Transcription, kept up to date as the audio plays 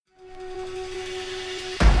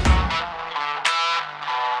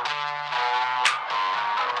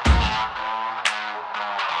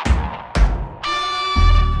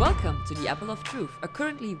Apple of Truth, a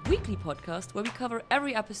currently weekly podcast where we cover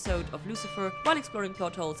every episode of Lucifer while exploring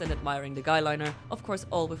plot holes and admiring the guyliner, of course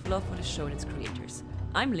all with love for the show and its creators.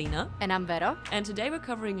 I'm Lena. And I'm Vera. And today we're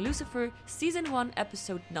covering Lucifer, Season 1,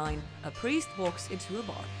 Episode 9, A Priest Walks into a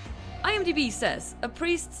Bar. IMDb says, a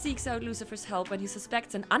priest seeks out Lucifer's help when he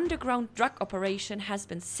suspects an underground drug operation has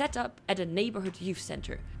been set up at a neighborhood youth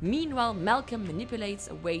center. Meanwhile, Malcolm manipulates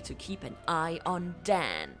a way to keep an eye on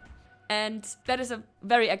Dan. And that is a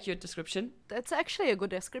very accurate description. That's actually a good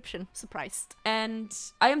description. Surprised. And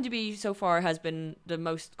IMDb so far has been the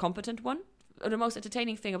most competent one. The most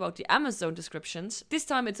entertaining thing about the Amazon descriptions, this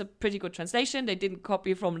time it's a pretty good translation. They didn't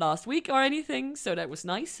copy from last week or anything, so that was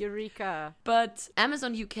nice. Eureka. But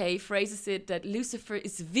Amazon UK phrases it that Lucifer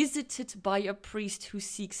is visited by a priest who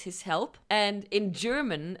seeks his help. And in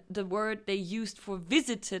German, the word they used for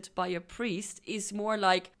visited by a priest is more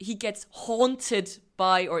like he gets haunted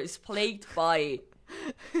by or is plagued by.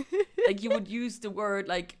 Like you would use the word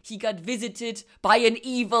like he got visited by an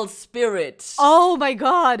evil spirit. Oh my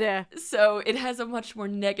god. So it has a much more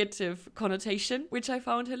negative connotation, which I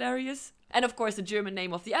found hilarious. And of course the German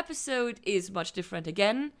name of the episode is much different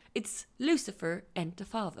again. It's Lucifer and the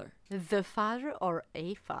Father. The father or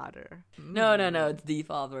a father? No, it's the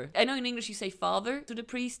father. I know in English you say father to the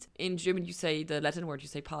priest. In German you say the Latin word, you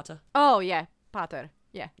say pater. Oh yeah, pater.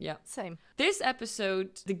 Yeah. Same. This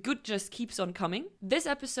episode, the good just keeps on coming. This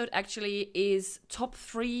episode actually is top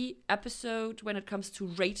 3 episode when it comes to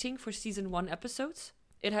rating for season 1 episodes.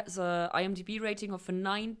 It has a IMDb rating of a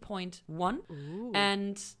 9.1. Ooh.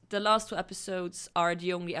 And the last 2 episodes are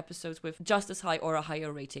the only episodes with just as high or a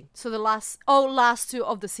higher rating. So the last 2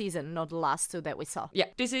 of the season, not the last 2 that we saw. Yeah,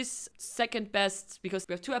 this is second best because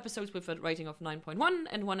we have 2 episodes with a rating of 9.1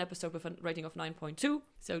 and 1 episode with a rating of 9.2.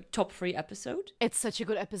 So top 3 episode. It's such a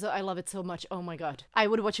good episode. I love it so much. Oh my god. I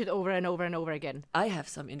would watch it over and over and over again. I have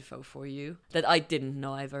some info for you that I didn't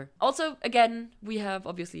know either. Also, again, we have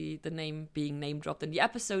obviously the name being name dropped in the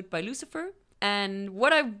episode by Lucifer. And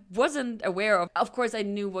what I wasn't aware of course I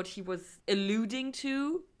knew what he was alluding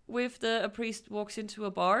to with a priest walks into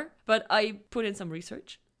a bar, but I put in some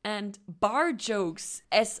research. And bar jokes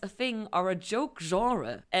as a thing are a joke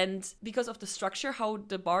genre. And because of the structure, how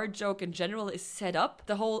the bar joke in general is set up,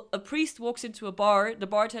 the whole a priest walks into a bar, the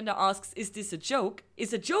bartender asks, is this a joke?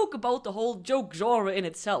 Is a joke about the whole joke genre in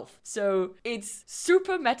itself. So it's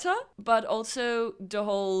super meta, but also the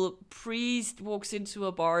whole priest walks into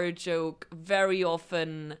a bar joke very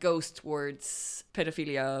often goes towards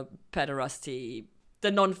pedophilia, pederasty, the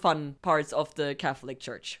non-fun parts of the Catholic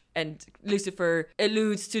Church. And Lucifer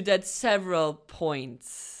alludes to that several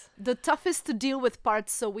points. The toughest to deal with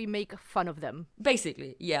parts, so we make fun of them.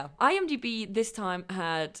 Basically, yeah. IMDb this time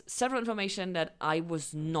had several information that I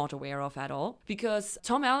was not aware of at all. Because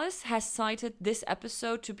Tom Ellis has cited this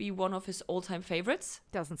episode to be one of his all-time favorites.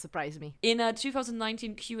 Doesn't surprise me. In a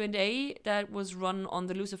 2019 Q&A that was run on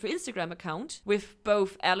the Lucifer Instagram account with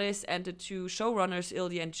both Ellis and the 2 showrunners,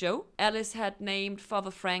 Ildi and Joe, Ellis had named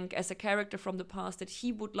Father Frank as a character from the past that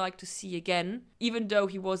he would like to see again, even though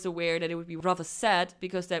he was aware that it would be rather sad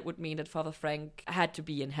because that would mean that Father Frank had to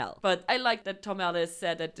be in hell. But I like that Tom Ellis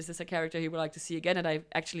said that this is a character he would like to see again, and I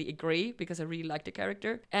actually agree because I really like the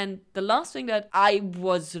character. And the last thing that I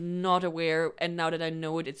was not aware, and now that I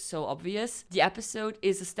know it, it's so obvious, the episode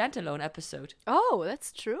is a standalone episode. Oh,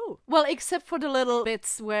 that's true. Well, except for the little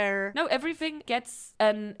bits where... No, everything gets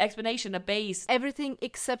an explanation, a base. Everything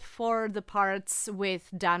except for the parts with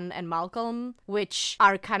Dan and Malcolm, which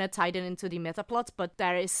are kind of tied into the meta plot, but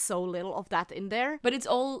there is so little of that in there. But it's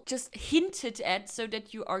all just hinted at so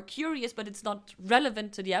that you are curious, but it's not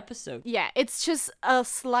relevant to the episode. Yeah, it's just a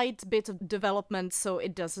slight bit of development so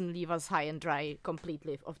it doesn't leave us high and dry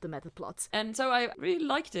completely of the meta plot. And so I really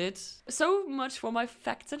liked it. So much for my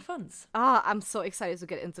facts and funs. I'm so excited to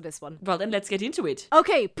get into this one. Well, then let's get into it.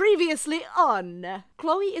 Okay, previously on.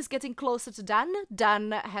 Chloe is getting closer to Dan.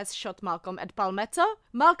 Dan has shot Malcolm at Palmetto.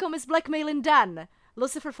 Malcolm is blackmailing Dan.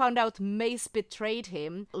 Lucifer found out Mace betrayed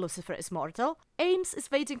him. Lucifer is mortal. Ames is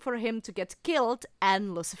waiting for him to get killed,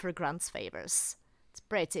 and Lucifer grants favors. It's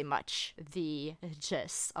pretty much the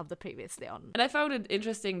gist of the Previously On. And I found it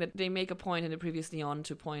interesting that they make a point in the Previously On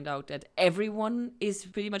to point out that everyone is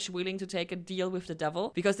pretty much willing to take a deal with the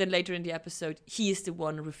devil, because then later in the episode, he is the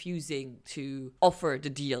one refusing to offer the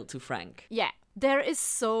deal to Frank. Yeah. There is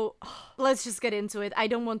so... Let's just get into it. I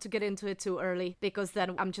don't want to get into it too early because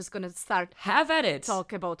then I'm just gonna start... Have at it.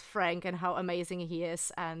 Talk about Frank and how amazing he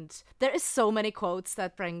is. And there is so many quotes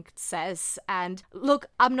that Frank says. And look,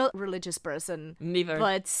 I'm not a religious person. Neither.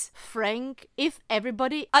 But Frank, if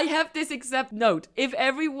everybody... I have this exact note. If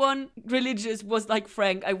everyone religious was like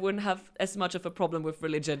Frank, I wouldn't have as much of a problem with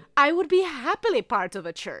religion. I would be happily part of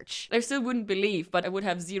a church. I still wouldn't believe, but I would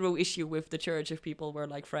have zero issue with the church if people were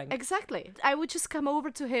like Frank. Exactly. I would just come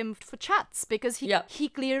over to him for chats because he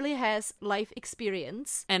clearly has life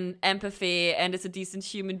experience. And empathy, and is a decent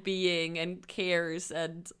human being, and cares,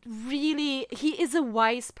 and... Really, he is a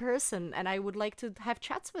wise person, and I would like to have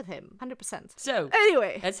chats with him. 100%. So,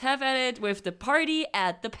 anyway. Let's have at it with the party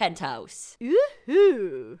at the penthouse.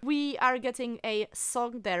 Woohoo! We are getting a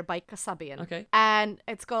song there by Kasabian. Okay. And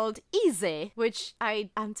it's called Easy, which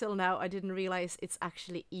until now, I didn't realize it's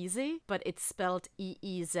actually easy, but it's spelled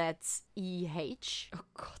E-E-Z-E-H. Oh,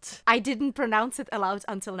 God. I didn't pronounce it aloud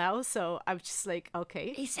until now, so I'm just like,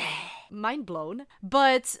 okay. Easy. Mind blown.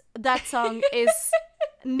 But that song is...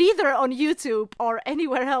 neither on YouTube or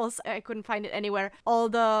anywhere else. I couldn't find it anywhere. All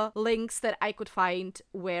the links that I could find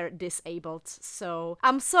were disabled. So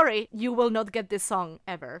I'm sorry, you will not get this song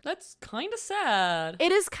ever. That's kind of sad.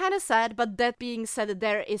 It is kind of sad, but that being said,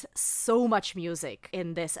 there is so much music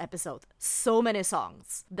in this episode. So many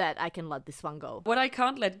songs that I can let this one go. What I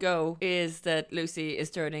can't let go is that Lucy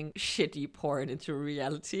is turning shitty porn into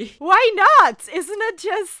reality. Why not? Isn't it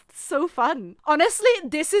just so fun? Honestly,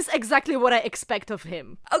 this is exactly what I expect of him.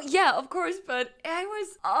 Oh, yeah, of course, but I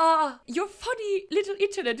was, your funny little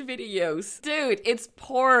internet videos. Dude, it's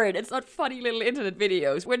porn. It's not funny little internet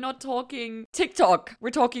videos. We're not talking TikTok. We're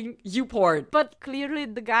talking YouPorn. But clearly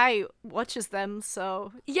the guy watches them,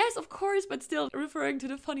 so... Yes, of course, but still referring to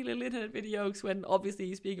the funny little internet videos when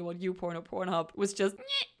obviously speaking about YouPorn or Pornhub was just...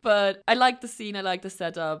 But I like the scene, I like the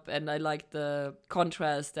setup, and I like the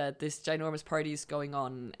contrast that this ginormous party is going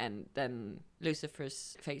on, and then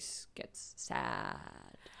Lucifer's face gets sad.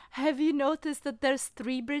 Have you noticed that there's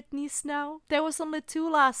 3 Britneys now? There was only 2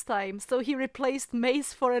 last time, so he replaced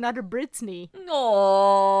Mace for another Britney.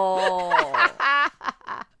 Oh.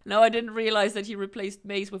 No, I didn't realize that he replaced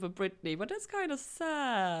Mace with a Britney, but that's kind of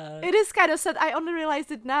sad. It is kind of sad. I only realized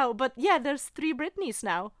it now, but yeah, there's 3 Britneys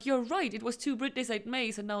now. You're right, it was 2 Britneys at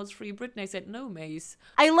Mace, and now it's 3 Britneys at no Mace.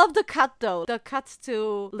 I love the cut though, the cut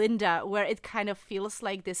to Linda, where it kind of feels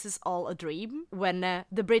like this is all a dream. When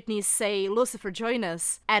the Britneys say, Lucifer, join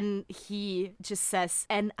us, and he just says,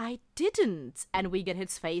 and I didn't. And we get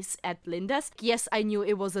his face at Linda's. Yes, I knew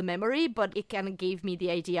it was a memory, but it kind of gave me the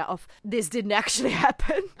idea of this didn't actually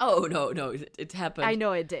happen. Oh, no, it happened. I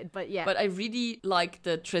know it did, but yeah. But I really like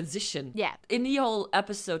the transition. Yeah. In the whole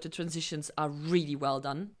episode, the transitions are really well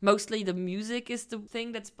done. Mostly the music is the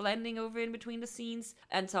thing that's blending over in between the scenes,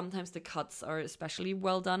 and sometimes the cuts are especially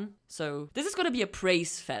well done. So this is going to be a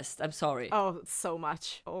praise fest, I'm sorry. Oh, so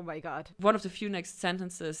much. Oh my god. One of the few next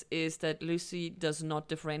sentences is that Lucy does not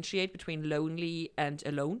differentiate between lonely and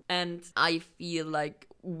alone. And I feel like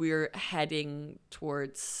we're heading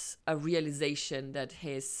towards a realization that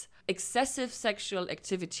his excessive sexual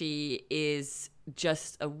activity is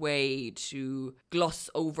just a way to gloss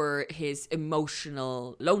over his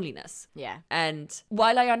emotional loneliness. Yeah. And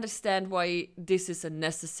while I understand why this is a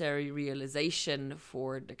necessary realization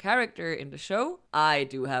for the character in the show, I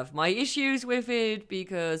do have my issues with it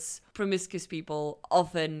because promiscuous people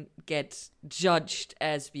often get judged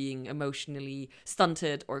as being emotionally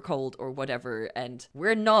stunted or cold or whatever, and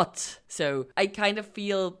we're not. So I kind of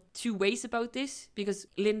feel 2 ways about this, because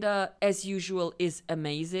Linda, as usual, is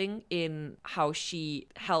amazing in how she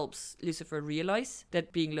helps Lucifer realize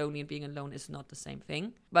that being lonely and being alone is not the same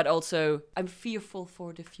thing. But also, I'm fearful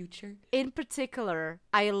for the future. In particular,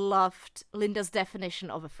 I loved Linda's definition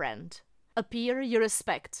of a friend. A peer you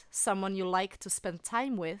respect, someone you like to spend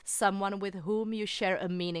time with, someone with whom you share a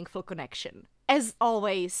meaningful connection. As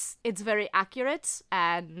always, it's very accurate,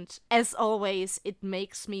 and as always, it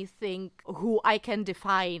makes me think who I can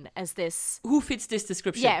define as this... Who fits this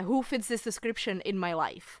description? Yeah, who fits this description in my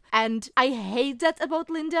life. And I hate that about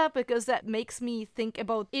Linda, because that makes me think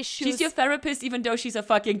about issues... She's your therapist even though she's a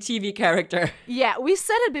fucking TV character. Yeah, we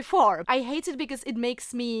said it before. I hate it because it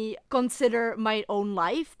makes me consider my own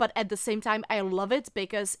life, but at the same time, I love it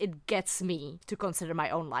because it gets me to consider my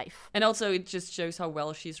own life. And also, it just shows how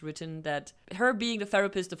well she's written that her being the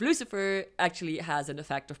therapist of Lucifer actually has an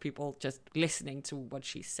effect of people just listening to what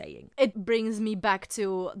she's saying. It brings me back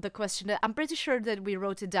to the question that I'm pretty sure that we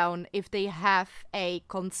wrote it down, if they have a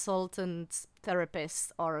consultant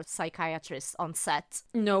therapist or psychiatrist on set.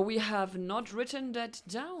 No, we have not written that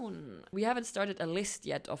down. We haven't started a list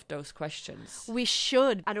yet of those questions. We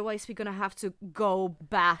should, otherwise we're gonna have to go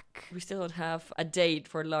back. We still don't have a date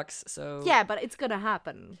for Lux, so... Yeah, but it's gonna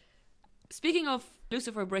happen. Speaking of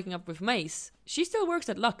Lucifer breaking up with Mace, she still works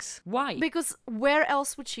at Lux. Why? Because where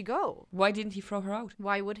else would she go? Why didn't he throw her out?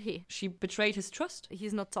 Why would he? She betrayed his trust.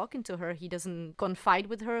 He's not talking to her. He doesn't confide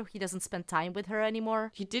with her. He doesn't spend time with her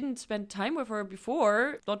anymore. He didn't spend time with her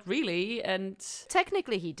before. Not really, and...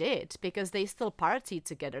 Technically he did, because they still partied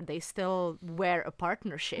together. They still were a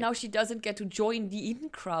partnership. Now she doesn't get to join the in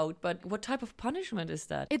crowd, but what type of punishment is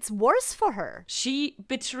that? It's worse for her. She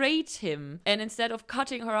betrayed him, and instead of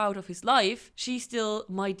cutting her out of his life, she still,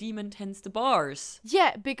 my demon tends the bars.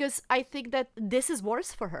 Yeah, because I think that this is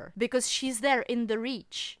worse for her. Because she's there in the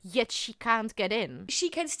reach, yet she can't get in. She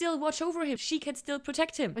can still watch over him. She can still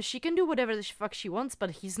protect him. She can do whatever the fuck she wants,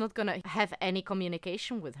 but he's not gonna have any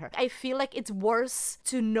communication with her. I feel like it's worse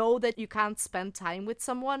to know that you can't spend time with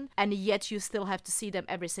someone, and yet you still have to see them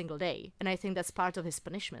every single day. And I think that's part of his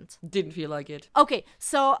punishment. Didn't feel like it. Okay,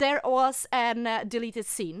 so there was an deleted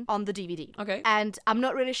scene on the DVD. Okay. And I'm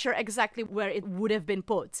not really sure exactly where it would have been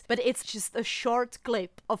put, but it's just a short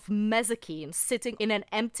clip of Mezakine sitting in an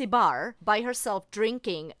empty bar by herself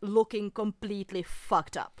drinking, looking completely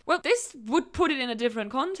fucked up. Well, this would put it in a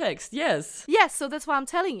different context, yes. Yes, so that's why I'm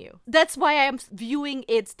telling you. That's why I am viewing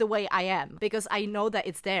it the way I am, because I know that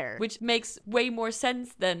it's there. Which makes way more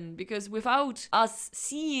sense then, because without us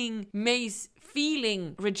seeing Mace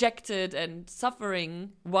feeling rejected and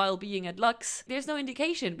suffering while being at Lux, there's no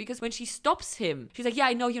indication, because when she stops him, she's like, yeah,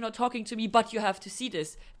 I know you're not talking to me, but you have to see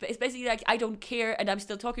this. But it's basically like, I don't care and I'm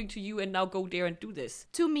still talking to you, and now go there and do this.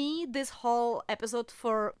 To me, this whole episode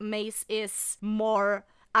for Mace is more...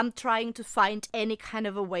 I'm trying to find any kind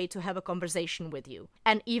of a way to have a conversation with you.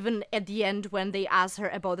 And even at the end when they ask her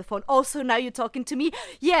about the phone, oh, so now you're talking to me?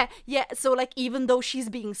 Yeah. So like, even though she's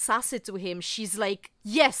being sassy to him, she's like,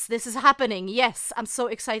 yes, this is happening. Yes, I'm so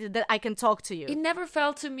excited that I can talk to you. It never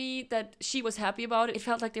felt to me that she was happy about it. It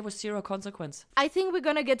felt like there was zero consequence. I think we're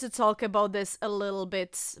gonna get to talk about this a little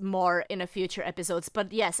bit more in a future episodes.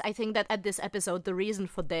 But yes, I think that at this episode, the reason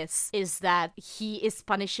for this is that he is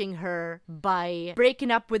punishing her by breaking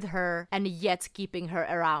up with her and yet keeping her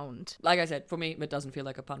around. Like I said, for me, it doesn't feel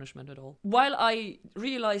like a punishment at all. While I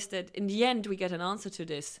realized that in the end we get an answer to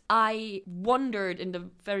this, I wondered in the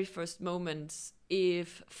very first moments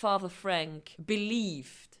if Father Frank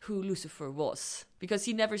believed who Lucifer was. Because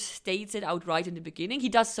he never states it outright in the beginning. He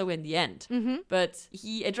does so in the end. Mm-hmm. But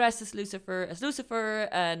he addresses Lucifer as Lucifer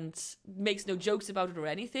and makes no jokes about it or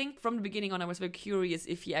anything. From the beginning on, I was very curious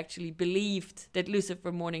if he actually believed that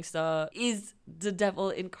Lucifer Morningstar is the devil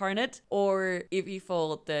incarnate, or if he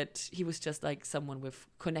thought that he was just like someone with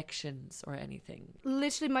connections or anything.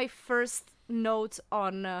 Literally, my first note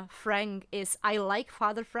on Frank is, I like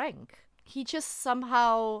Father Frank. He just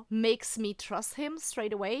somehow makes me trust him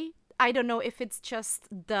straight away. I don't know if it's just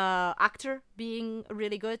the actor being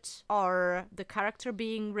really good or the character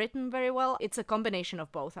being written very well. It's a combination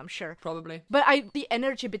of both, I'm sure. Probably. But the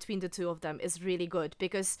energy between the two of them is really good,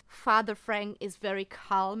 because Father Frank is very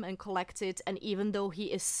calm and collected, and even though he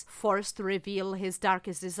is forced to reveal his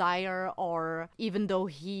darkest desire, or even though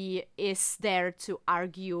he is there to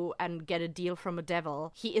argue and get a deal from a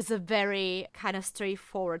devil, he is a very kind of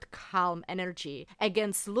straightforward, calm energy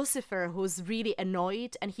against Lucifer, who's really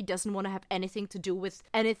annoyed and he doesn't want to have anything to do with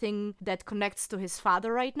anything that connects to his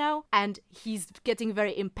father right now, and he's getting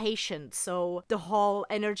very impatient, so the whole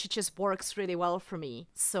energy just works really well for me.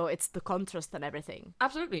 So it's the contrast and everything.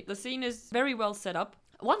 Absolutely. The scene is very well set up.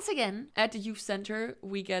 Once again, at the youth center,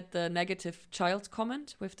 we get the negative child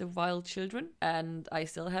comment with the wild children. And I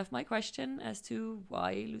still have my question as to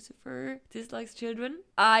why Lucifer dislikes children.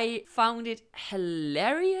 I found it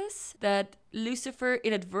hilarious that Lucifer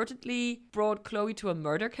inadvertently brought Chloe to a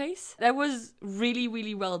murder case. That was really,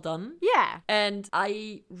 really well done. Yeah. And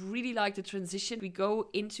I really like the transition. We go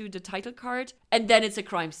into the title card and then it's a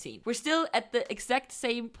crime scene. We're still at the exact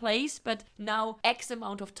same place, but now X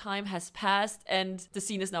amount of time has passed and the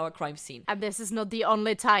scene is now a crime scene. And this is not the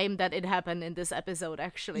only time that it happened in this episode,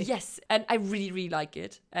 actually. Yes, and I really, really like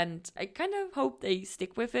it. And I kind of hope they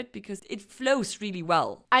stick with it because it flows really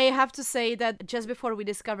well. I have to say that just before we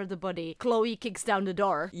discover the body, Chloe kicks down the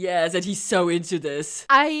door. Yes, and he's so into this.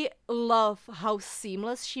 I love how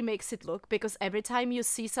seamless she makes it look, because every time you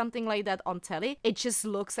see something like that on telly, it just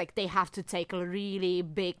looks like they have to take a really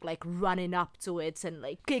big, like, running up to it and,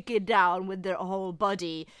 like, kick it down with their whole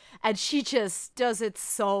body. And she just does it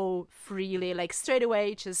so freely, like, straight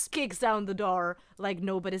away, just kicks down the door like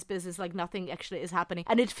nobody's business, like nothing actually is happening.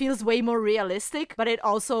 And it feels way more realistic, but it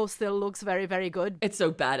also still looks very, very good. It's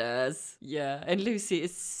so badass. Yeah, and Lucy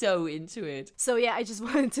is so into it. So yeah, I just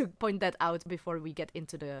wanted to point that out before we get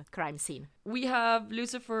into the crime scene. We have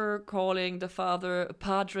Lucifer calling the father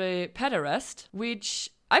Padre Pederast,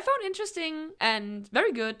 which I found interesting and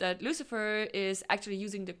very good that Lucifer is actually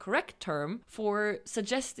using the correct term for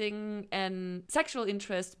suggesting an sexual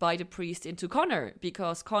interest by the priest into Connor,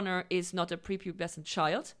 because Connor is not a prepubescent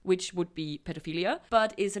child, which would be pedophilia,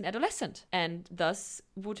 but is an adolescent, and thus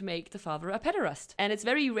would make the father a pederast. And it's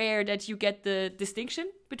very rare that you get the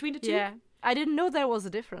distinction between the two. Yeah. I didn't know there was a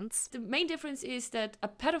difference. The main difference is that a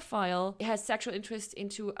pedophile has sexual interest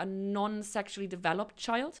into a non-sexually developed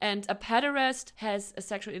child, and a pederast has a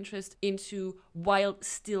sexual interest into while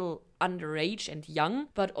still underage and young,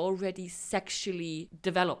 but already sexually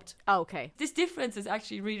developed. Okay. This difference is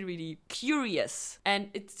actually really, really curious, and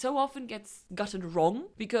it so often gets gotten wrong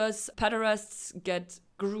because pederasts get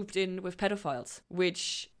grouped in with pedophiles,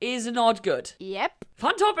 which is not good. Yep.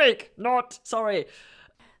 Fun topic! Sorry.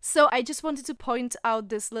 So I just wanted to point out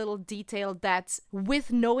this little detail that,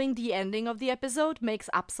 with knowing the ending of the episode, makes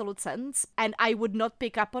absolute sense. And I would not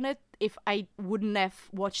pick up on it if I wouldn't have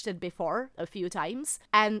watched it before a few times.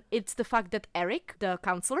 And it's the fact that Eric, the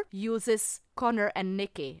counselor, uses Connor and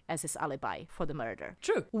Nikki as his alibi for the murder.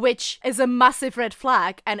 True. Which is a massive red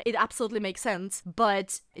flag, and it absolutely makes sense,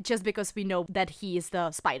 but just because we know that he is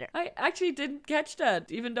the spider. I actually didn't catch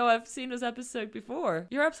that, even though I've seen this episode before.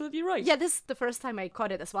 You're absolutely right. Yeah, this is the first time I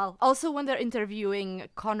caught it as well. Also, when they're interviewing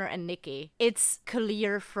Connor and Nikki, it's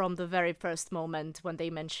clear from the very first moment when they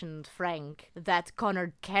mentioned Frank that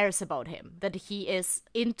Connor cares about him, that he is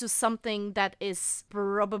into something that is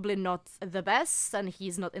probably not the best, and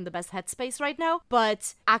he's not in the best headspace right now.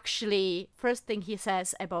 But actually, first thing he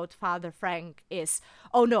says about Father Frank is,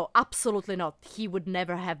 oh no, absolutely not. He would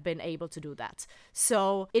never have been able to do that.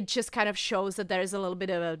 So it just kind of shows that there is a little bit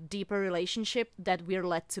of a deeper relationship that we're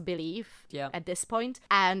led to believe at this point,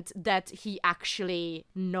 and that he actually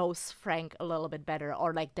knows Frank a little bit better,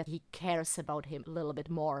 or like that he cares about him a little bit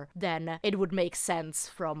more than it would make sense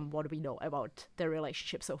from what we know about their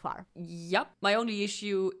relationship so far. Yep. My only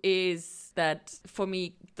issue is that for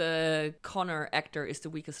me, the Connor actor is the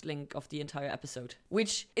weakest link of the entire episode,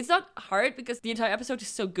 which it's not hard because the entire episode is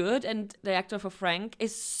so good and the actor for Frank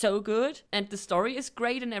is so good and the story is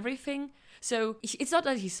great and everything. So it's not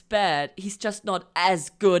that he's bad, he's just not as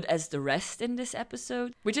good as the rest in this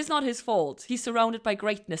episode, which is not his fault. He's surrounded by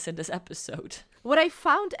greatness in this episode. What I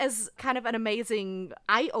found as kind of an amazing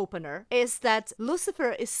eye-opener is that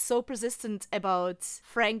Lucifer is so persistent about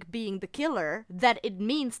Frank being the killer that it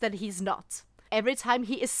means that he's not. Every time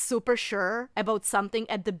he is super sure about something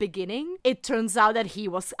at the beginning, it turns out that he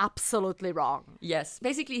was absolutely wrong. Yes,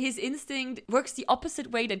 basically his instinct works the opposite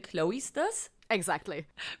way that Chloe's does. Exactly.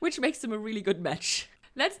 Which makes them a really good match.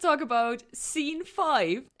 Let's talk about scene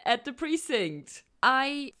 5 at the precinct.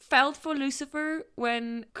 I felt for Lucifer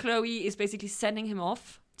when Chloe is basically sending him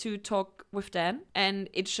off to talk with Dan, and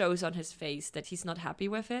it shows on his face that he's not happy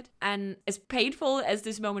with it. And as painful as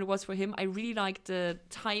this moment was for him, I really liked the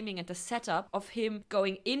timing and the setup of him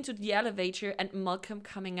going into the elevator and Malcolm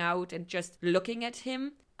coming out and just looking at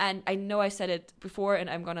him. And I know I said it before, and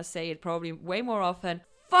I'm gonna say it probably way more often.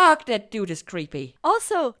 Fuck, that dude is creepy.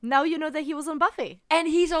 Also, now you know that he was on Buffy. And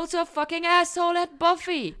he's also a fucking asshole at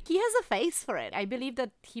Buffy. He has a face for it. I believe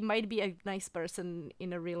that he might be a nice person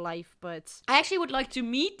in a real life, but... I actually would like to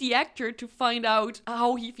meet the actor to find out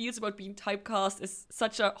how he feels about being typecast as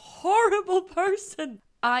such a horrible person.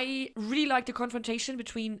 I really like the confrontation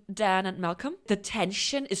between Dan and Malcolm. The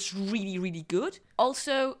tension is really, really good.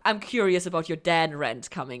 Also, I'm curious about your Dan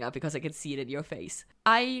rant coming up because I can see it in your face.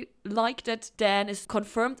 I like that Dan is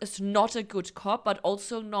confirmed as not a good cop, but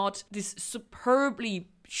also not this superbly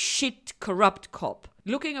shit corrupt cop.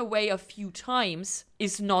 Looking away a few times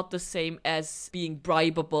is not the same as being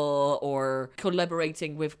bribable or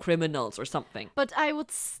collaborating with criminals or something. But I would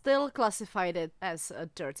still classify it as a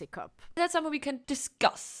dirty cop. That's something we can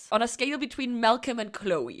discuss. On a scale between Malcolm and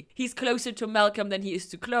Chloe. He's closer to Malcolm than he is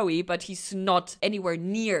to Chloe, but he's not anywhere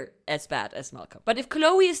near as bad as Malcolm. But if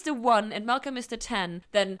Chloe is the 1 and Malcolm is the 10,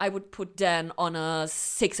 then I would put Dan on a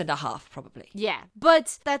 6.5 probably. Yeah,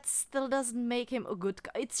 but that still doesn't make him a good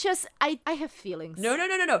guy. It's just, I have feelings. No.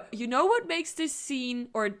 You know what makes this scene scene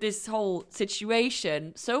or this whole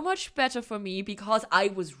situation so much better for me because I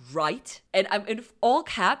was right. And I'm in all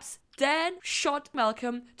caps. Dan shot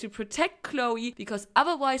Malcolm to protect Chloe because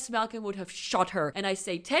otherwise Malcolm would have shot her. And I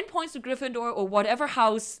say 10 points to Gryffindor or whatever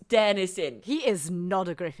house Dan is in. He is not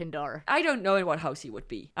a Gryffindor. I don't know in what house he would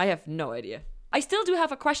be. I have no idea. I still do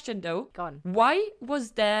have a question though. Go on. Why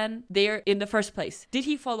was Dan there in the first place? Did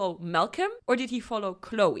he follow Malcolm or did he follow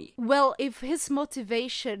Chloe? Well, if his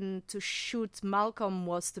motivation to shoot Malcolm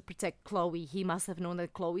was to protect Chloe, he must have known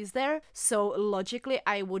that Chloe's there. So logically,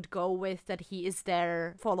 I would go with that he is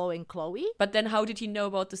there following Chloe. But then how did he know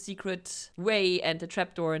about the secret way and the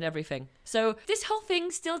trapdoor and everything? So this whole thing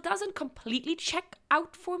still doesn't completely check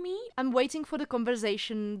out for me. I'm waiting for the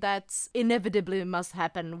conversation that inevitably must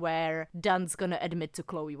happen where Dan's gonna admit to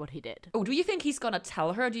Chloe what he did. Oh, do you think he's gonna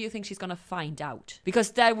tell her? Or do you think she's gonna find out?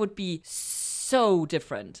 Because that would be so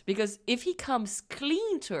different. Because if he comes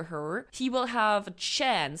clean to her, he will have a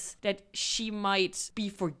chance that she might be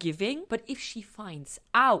forgiving. But if she finds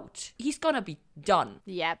out, he's gonna be done.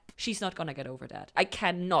 Yep. She's not gonna get over that. I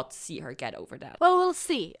cannot see her get over that. Well, we'll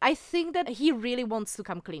see. I think that he really wants to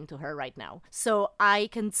come clean to her right now. So I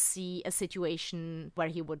can see a situation where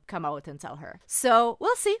he would come out and tell her. So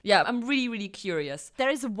we'll see. Yeah, I'm really, really curious. There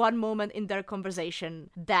is one moment in their conversation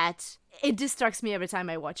that it distracts me every time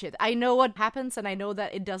I watch it. I know what happens and I know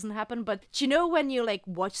that it doesn't happen, but do you know when you like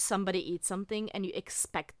watch somebody eat something and you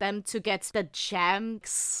expect them to get the jam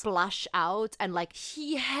splash out and like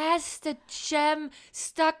he has the jam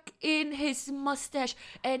stuck in his mustache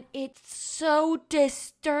and it's so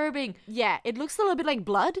disturbing. Yeah, it looks a little bit like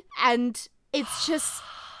blood and it's just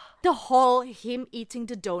the whole him eating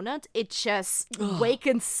the donut, it just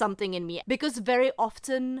wakens something in me. Because very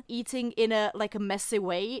often eating in a like a messy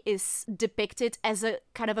way is depicted as a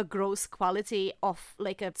kind of a gross quality of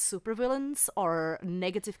like a supervillains or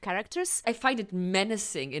negative characters. I find it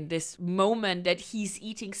menacing in this moment that he's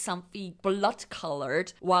eating something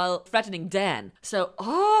blood-colored while threatening Dan. So,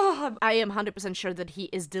 I am 100% sure that he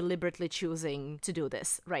is deliberately choosing to do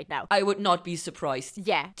this right now. I would not be surprised.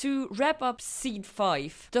 Yeah. To wrap up scene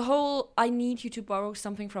 5, the whole I need you to borrow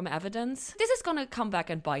something from evidence, this is gonna come back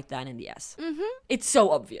and bite Dan in the ass. It's so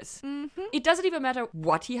obvious. It doesn't even matter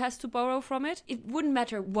what he has to borrow from it. It wouldn't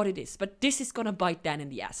matter what it is, but this is gonna bite Dan in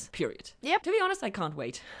the ass, period. Yep. To be honest, I can't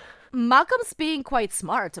wait. Malcolm's being quite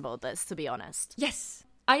smart about this, to be honest. Yes.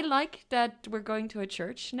 I like that we're going to a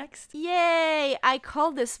church next. Yay! I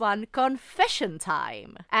call this one Confession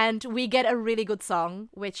Time. And we get a really good song,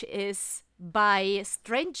 which is by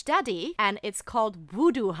Strange Daddy, and it's called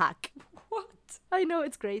Voodoo Hack. What? I know,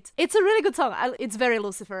 it's great. It's a really good song. It's very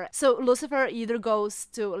Lucifer. So Lucifer either goes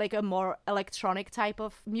to like a more electronic type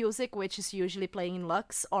of music, which is usually playing in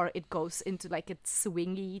Lux, or it goes into like a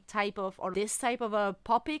swingy type of, or this type of a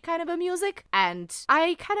poppy kind of a music. And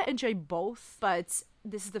I kind of enjoy both, but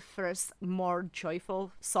this is the first more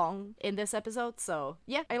joyful song in this episode. So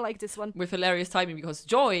yeah, I like this one. With hilarious timing because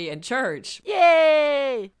joy and church.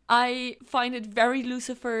 Yay! I find it very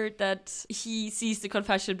Lucifer that he sees the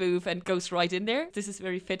confession booth and goes right in there. This is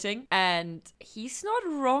very fitting. And he's not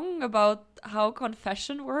wrong about how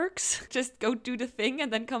confession works. Just go do the thing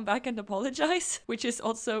and then come back and apologize. Which is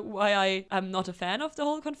also why I am not a fan of the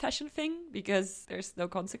whole confession thing, because there's no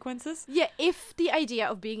consequences. Yeah, if the idea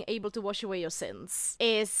of being able to wash away your sins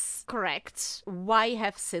is correct, why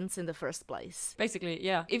have sins in the first place? Basically,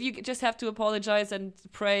 yeah. If you just have to apologize and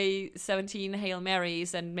pray 17 Hail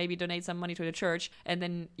Marys and maybe donate some money to the church and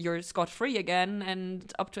then you're scot-free again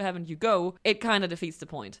and up to heaven you go, it kind of defeats the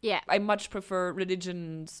point. Yeah. I much prefer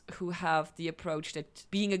religions who have the approach that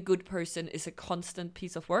being a good person is a constant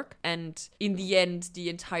piece of work, and in the end the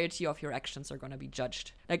entirety of your actions are going to be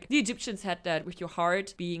judged. Like the Egyptians had that with your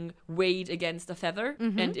heart being weighed against a feather,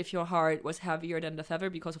 and if your heart was heavier than the feather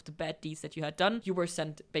because of the bad deeds that you had done, you were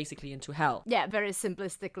sent basically into hell. Yeah, very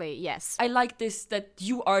simplistically, yes. I like this, that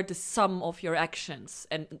you are the sum of your actions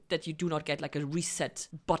and that you do not get like a reset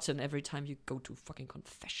button every time you go to fucking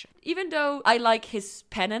confession. Even though I like his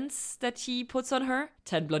penance that he puts on her,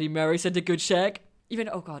 10 Bloody Marys and a good shag. Even,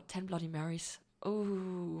 oh god, 10 Bloody Marys.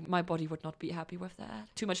 Oh, my body would not be happy with that.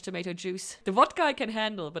 Too much tomato juice. The vodka I can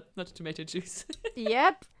handle, but not tomato juice.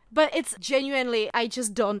 Yep. But it's genuinely, I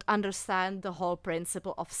just don't understand the whole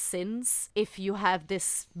principle of sins. If you have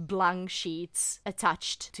this blank sheet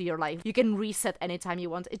attached to your life, you can reset anytime you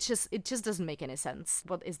want. It just doesn't make any sense.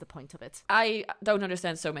 What is the point of it? I don't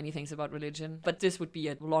understand so many things about religion, but this would be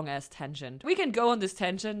a long-ass tangent. We can go on this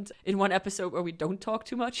tangent in one episode where we don't talk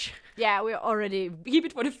too much. Yeah, we're already... Keep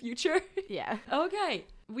it for the future. Yeah. Okay.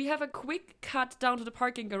 we have a quick cut down to the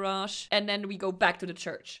parking garage, and then we go back to the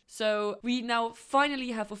church. So we now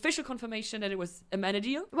finally have official confirmation that it was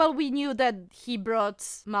Amenadiel. Well, we knew that he brought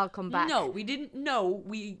Malcolm back. No, we didn't know.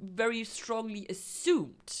 We very strongly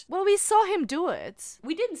assumed. Well, we saw him do it.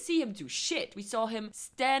 We didn't see him do shit. We saw him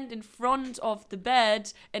stand in front of the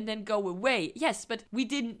bed and then go away. Yes, but we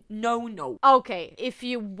didn't know. Okay, if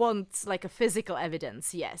you want like a physical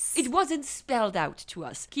evidence, yes. It wasn't spelled out to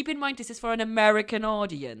us. Keep in mind, this is for an American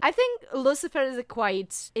audience. I think Lucifer is a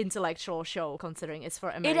quite intellectual show, considering it's for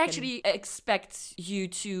American. It actually expects you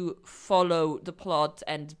to follow the plot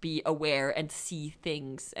and be aware and see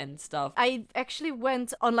things and stuff. I actually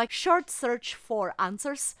went on like short search for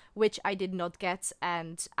answers, which I did not get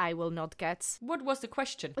and I will not get. What was the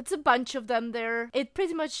question? It's a bunch of them there. It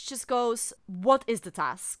pretty much just goes, what is the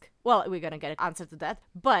task? Well, we're gonna get an answer to that.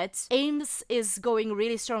 But Ames is going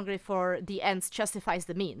really strongly for the ends justifies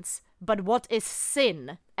the means. But what is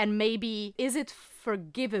sin? And maybe, is it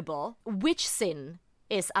forgivable? Which sin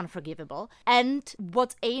is unforgivable? And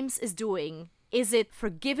what Ames is doing, is it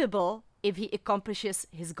forgivable if he accomplishes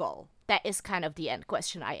his goal? That is kind of the end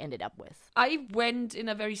question I ended up with. I went in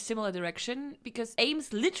a very similar direction because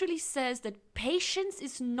Ames literally says that patience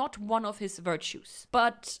is not one of his virtues.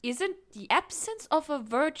 But isn't the absence of a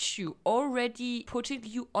virtue already putting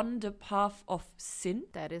you on the path of sin?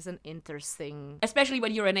 That is an interesting... Especially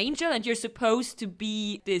when you're an angel and you're supposed to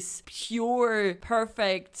be this pure,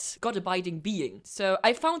 perfect, God-abiding being. So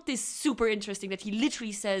I found this super interesting that he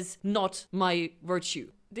literally says, not my virtue.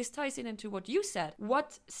 This ties into what you said.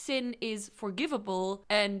 What sin is forgivable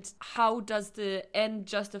and how does the end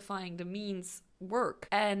justifying the means work?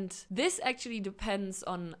 And this actually depends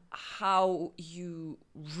on how you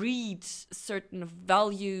read certain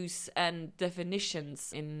values and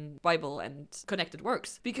definitions in Bible and connected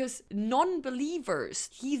works. Because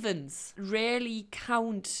non-believers, heathens, rarely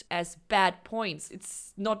count as bad points.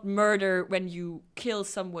 It's not murder when you kill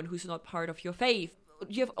someone who's not part of your faith.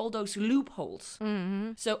 You have all those loopholes.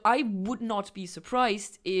 Mm-hmm. So I would not be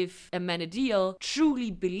surprised if Amenadiel truly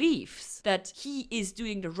believes that he is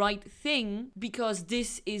doing the right thing because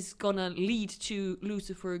this is gonna lead to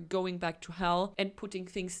Lucifer going back to hell and putting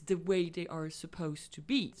things the way they are supposed to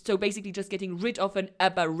be. So basically just getting rid of an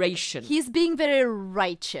aberration. He's being very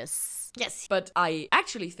righteous. Yes, but I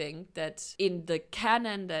actually think that in the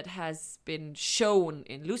canon that has been shown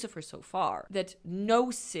in Lucifer so far, that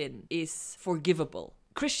no sin is forgivable.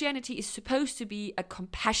 Christianity is supposed to be a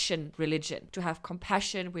compassion religion, to have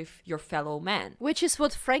compassion with your fellow man. Which is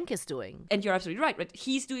what Frank is doing. And you're absolutely right?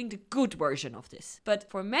 He's doing the good version of this. But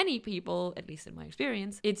for many people, at least in my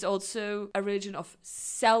experience, it's also a religion of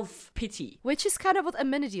self-pity. Which is kind of what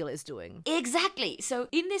Amenadiel is doing. Exactly. So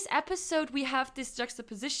in this episode, we have this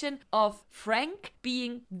juxtaposition of Frank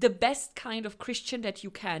being the best kind of Christian that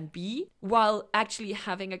you can be, while actually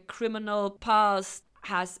having a criminal past,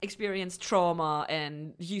 has experienced trauma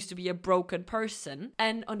and used to be a broken person.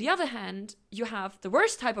 And on the other hand, you have the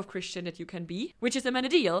worst type of Christian that you can be, which is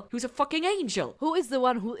Amenadiel, who's a fucking angel. Who is the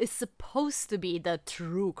one who is supposed to be the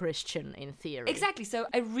true Christian in theory. Exactly. So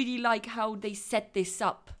I really like how they set this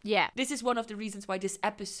up. Yeah. This is one of the reasons why this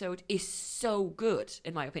episode is so good,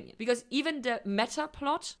 in my opinion. Because even the meta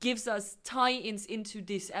plot gives us tie-ins into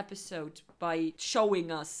this episode by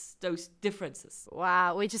showing us those differences.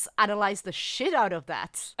 Wow, we just analyzed the shit out of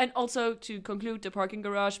that. And also, to conclude the parking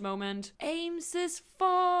garage moment, Ames is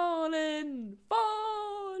fallen.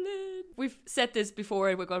 We've said this before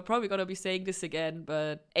and we're probably going to be saying this again,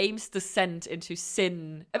 but Ames' descent into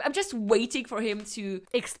sin. I'm just waiting for him to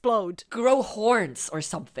explode. Grow horns or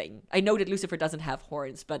something. I know that Lucifer doesn't have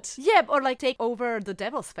horns, but... Yeah, or like take over the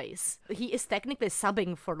devil's face. He is technically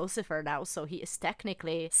subbing for Lucifer now, so he is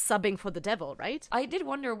technically subbing for the devil, right? I did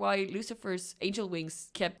wonder why Lucifer's angel wings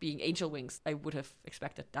kept being angel wings. I would have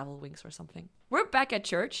expected devil wings or something. We're back at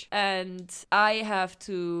church, and I have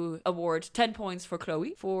to award 10 points for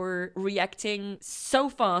Chloe for reacting so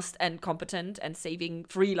fast and competent and saving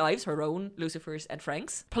 3 lives, her own, Lucifer's and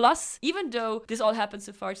Frank's. Plus, even though this all happens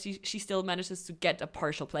so far, she still manages to get a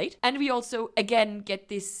partial plate. And we also, again, get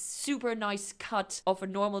this super nice cut of a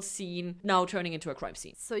normal scene now turning into a crime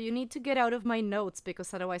scene. So you need to get out of my notes,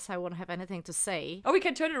 because otherwise I won't have anything to say. Or we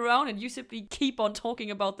can turn it around and you simply keep on talking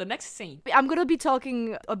about the next scene. I'm gonna be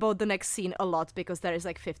talking about the next scene a lot, because there is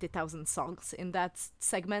like 50,000 songs in that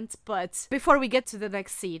segment. But before we get to the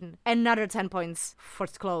next scene, and another 10 points for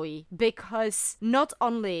Chloe, because not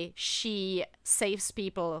only she saves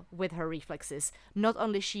people with her reflexes, not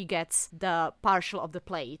only she gets the partial of the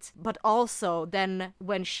plate, but also then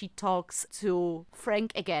when she talks to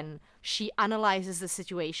Frank again, she analyzes the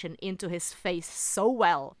situation into his face so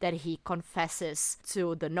well that he confesses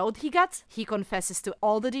to the note he got, he confesses to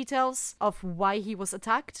all the details of why he was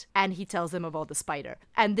attacked, and he tells them about the spider.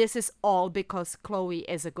 And this is all because Chloe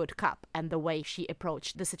is a good cop and the way she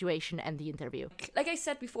approached the situation and the interview. Like I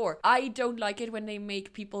said before, I don't like it when they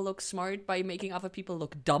make people look smart by making other people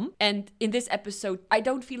look dumb. And in this episode, I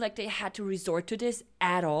don't feel like they had to resort to this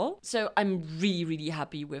at all. So I'm really, really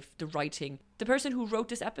happy with the writing. The person who wrote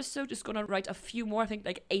this episode is gonna write a few more, I think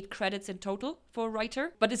like 8 credits in total for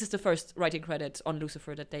writer. But this is the first writing credit on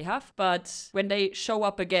Lucifer that they have. But when they show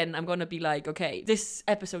up again, I'm gonna be like, okay, this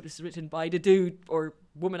episode is written by the dude or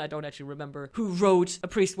woman, I don't actually remember, who wrote A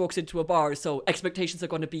Priest Walks Into a Bar. So expectations are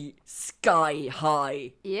gonna be sky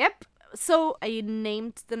high. Yep. So I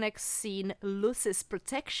named the next scene Lucis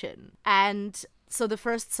Protection. And so the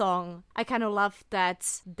first song, I kind of love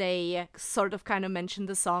that they sort of kind of mention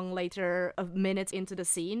the song later, a minute into the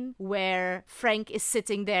scene, where Frank is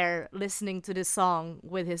sitting there listening to the song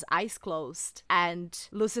with his eyes closed. And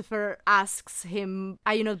Lucifer asks him,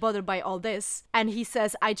 are you not bothered by all this? And he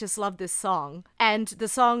says, I just love this song. And the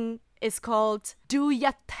song is called Do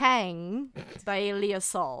Ya Tang by Leo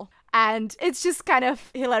Saul. And it's just kind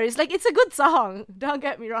of hilarious. Like, it's a good song, don't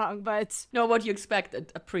get me wrong, but... No, what you expect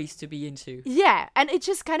a priest to be into. Yeah, and it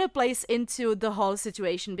just kind of plays into the whole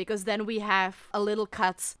situation, because then we have a little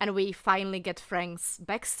cut and we finally get Frank's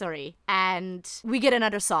backstory. And we get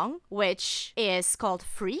another song, which is called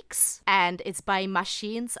Freaks, and it's by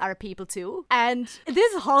Machines Are People Too. And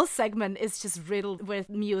this whole segment is just riddled with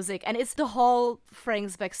music, and it's the whole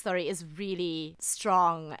Frank's backstory is really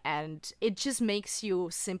strong, and it just makes you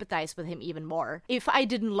sympathize with him even more. If I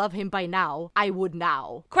didn't love him by now, I would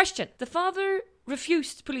now. Question. The father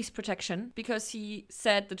refused police protection because he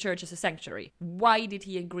said the church is a sanctuary. Why did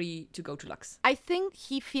he agree to go to Lux? I think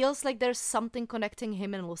he feels like there's something connecting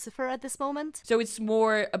him and Lucifer at this moment. So it's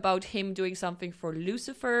more about him doing something for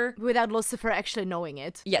Lucifer. Without Lucifer actually knowing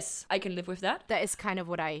it. Yes, I can live with that. That is kind of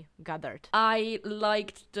what I gathered. I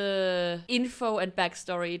liked the info and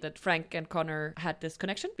backstory that Frank and Connor had this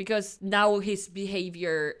connection, because now his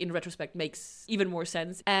behavior in retrospect makes even more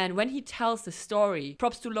sense. And when he tells the story,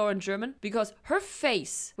 props to Lauren German, because her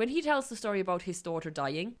face, when he tells the story about his daughter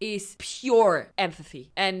dying, is pure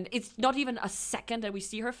empathy. And it's not even a second that we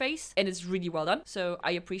see her face, and it's really well done. So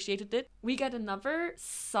I appreciated it. We get another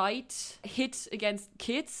side hit against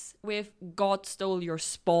kids with God Stole Your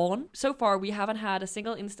Spawn. So far, we haven't had a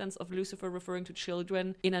single instance of Lucifer referring to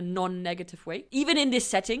children in a non-negative way, even in this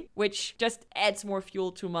setting, which just adds more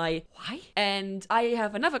fuel to my why. And I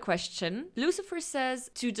have another question. Lucifer says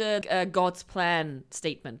to the God's plan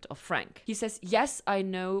statement of Frank, he says, yes, I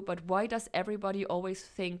know, but why does everybody always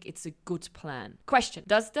think it's a good plan? Question.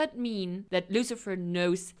 Does that mean that Lucifer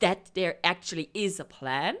knows that there actually is a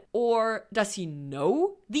plan? Or does he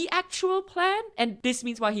know the actual plan? And this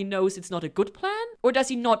means why he knows it's not a good plan? Or does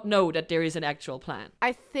he not know that there is an actual plan?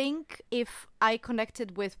 I think if I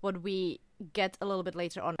connected with what we get a little bit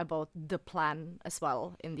later on about the plan as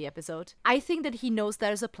well in the episode, I think that he knows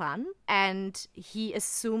there's a plan, and he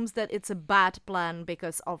assumes that it's a bad plan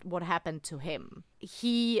because of what happened to him.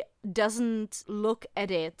 He doesn't look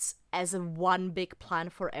at it as a one big plan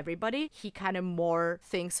for everybody. He kind of more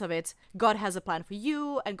thinks of it, God has a plan for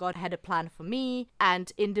you, and God had a plan for me,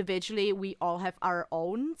 and individually we all have our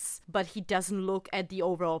owns, but he doesn't look at the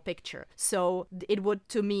overall picture. So it would,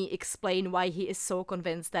 to me, explain why he is so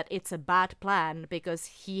convinced that it's a bad plan, because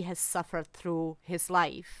he has suffered through his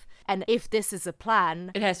life. And if this is a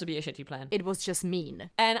plan, it has to be a shitty plan. It was just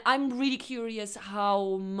mean. And I'm really curious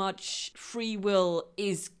how much free will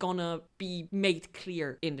is gonna be made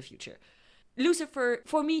clear in the future. Lucifer,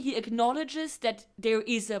 for me, he acknowledges that there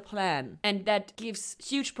is a plan, and that gives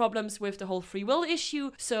huge problems with the whole free will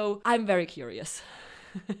issue, so I'm very curious.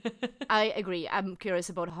 I agree. I'm curious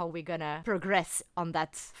about how we're gonna progress on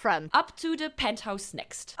that front. Up to the penthouse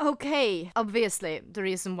next. Okay, obviously, the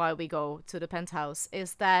reason why we go to the penthouse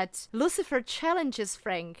is that Lucifer challenges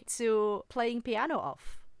Frank to playing piano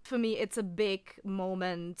off. For me, it's a big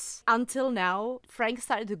moment. Until now, Frank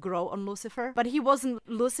started to grow on Lucifer, but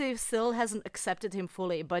Lucifer still hasn't accepted him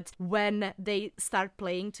fully. But when they start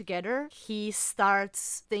playing together, he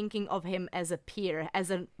starts thinking of him as a peer,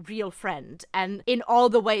 as a real friend, and in all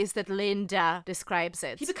the ways that Linda describes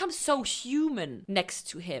it. He becomes so human next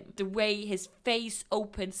to him. The way his face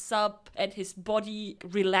opens up and his body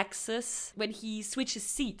relaxes when he switches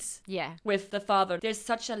seats with the father. There's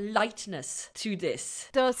such a lightness to this.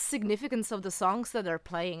 The significance of the songs that are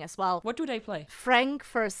playing as well. What do they play? Frank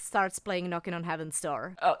first starts playing Knocking on Heaven's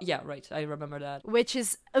Door. Oh, yeah, right. I remember that. Which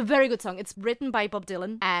is a very good song. It's written by Bob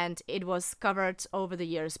Dylan, and it was covered over the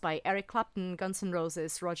years by Eric Clapton, Guns N'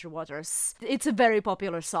 Roses, Roger Waters. It's a very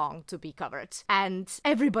popular song to be covered, and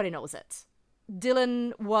everybody knows it.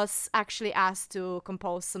 Dylan was actually asked to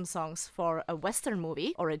compose some songs for a Western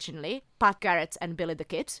movie originally, Pat Garrett and Billy the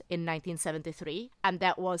Kid in 1973, and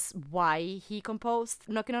that was why he composed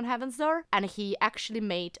Knocking on Heaven's Door, and he actually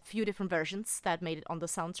made a few different versions that made it on the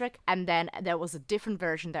soundtrack, and then there was a different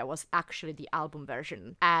version that was actually the album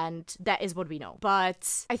version, and that is what we know.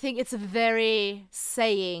 But I think it's very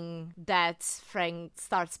saying that Frank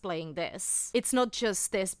starts playing this. It's not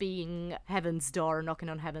just this being Heaven's Door, Knocking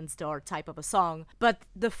on Heaven's Door type of a song, but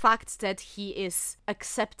the fact that he is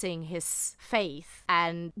accepting his faith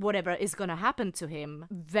and whatever is gonna happen to him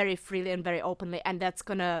very freely and very openly, and that's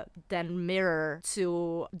gonna then mirror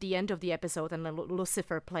to the end of the episode and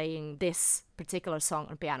Lucifer playing this particular song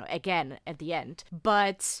on piano again at the end.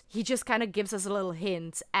 But he just kind of gives us a little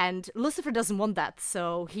hint, and Lucifer doesn't want that,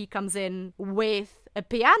 so he comes in with a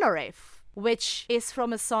piano riff, which is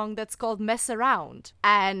from a song that's called Mess Around.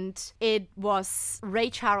 And it was Ray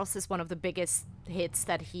Charles' one of the biggest hits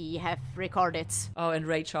that he have recorded. Oh, and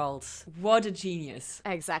Ray Charles. What a genius.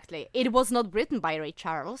 Exactly. It was not written by Ray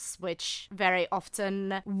Charles, which very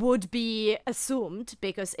often would be assumed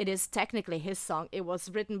because it is technically his song. It was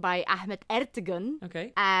written by Ahmet Ertegun.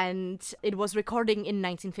 Okay. And it was recording in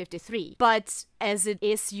 1953. But as it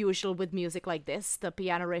is usual with music like this, the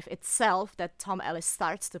piano riff itself that Tom Ellis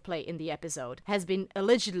starts to play in the episode has been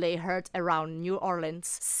allegedly heard around New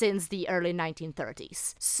Orleans since the early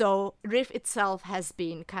 1930s. So riff itself has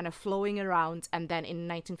been kind of flowing around, and then in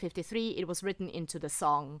 1953 it was written into the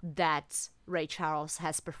song that Ray Charles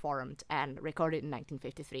has performed and recorded in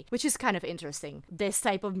 1953, which is kind of interesting. This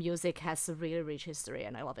type of music has a really rich history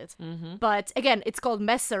and I love it. Mm-hmm. But again, it's called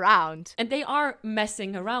Mess Around. And they are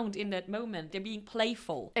messing around in that moment. They're being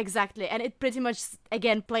playful. Exactly. And it pretty much,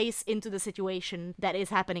 again, plays into the situation that is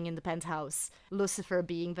happening in the penthouse. Lucifer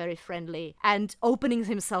being very friendly and opening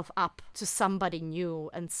himself up to somebody new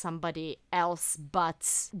and somebody else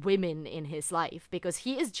but women in his life, because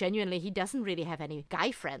he doesn't really have any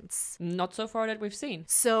guy friends. Not so far that we've seen.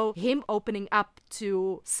 So him opening up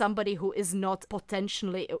to somebody who is not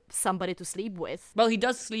potentially somebody to sleep with. Well, he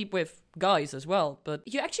does sleep with guys as well, but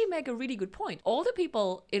you actually make a really good point. All the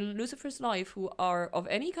people in Lucifer's life who are of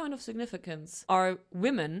any kind of significance are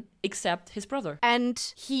women except his brother.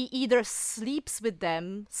 And he either sleeps with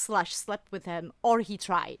them / slept with them, or he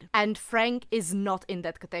tried. And Frank is not in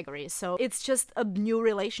that category. So it's just a new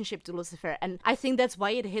relationship to Lucifer. And I think that's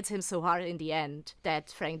why it hits him so hard in the end that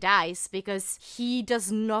Frank dies, because he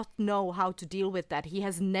does not know how to deal with that. He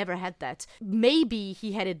has never had that. Maybe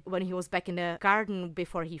he had it when he was back in the garden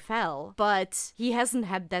before he fell, but he hasn't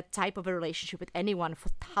had that type of a relationship with anyone for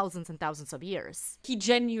thousands and thousands of years. He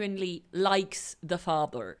genuinely likes the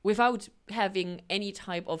father without having any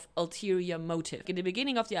type of ulterior motive. In the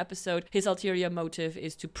beginning of the episode, his ulterior motive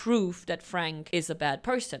is to prove that Frank is a bad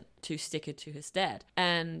person, to stick it to his dad.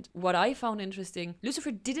 And what I found interesting,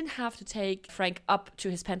 Lucifer didn't have to take Frank up to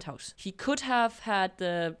his penthouse. He could have had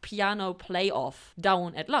the piano play off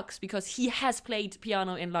down at Lux, because he has played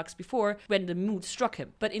piano in Lux before when the mood struck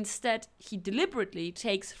him. But instead, he deliberately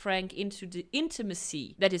takes Frank into the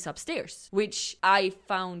intimacy that is upstairs, which I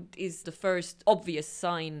found is the first obvious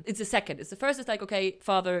sign. It's the second. It's the first is like, okay,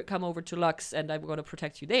 father, come over to Lux and I'm going to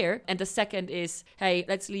protect you there. And the second is, hey,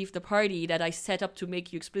 let's leave the party that I set up to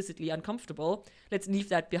make you explicitly uncomfortable. Let's leave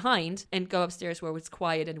that behind and go upstairs where it's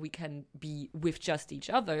quiet and we can be with just each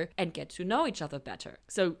other and get to know each other better.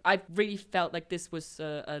 So I really felt like this was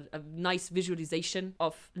a nice visualization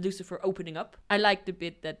of Lucifer opening up. I liked the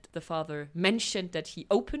bit that the father mentioned that he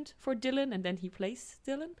opened for Dylan and then he plays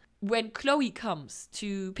Dylan. when Chloe comes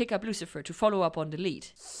to pick up Lucifer to follow up on the lead,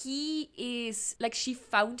 he is like, she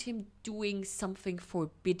found him doing something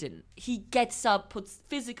forbidden. He gets up, puts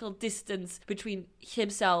physical distance between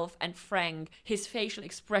himself and Frank. His facial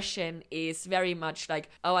expression is very much like,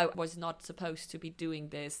 oh, I was not supposed to be doing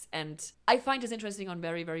this. And I find this interesting on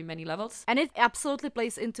very, very many levels. And it absolutely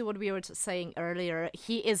plays into what we were saying earlier.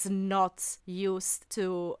 He is not used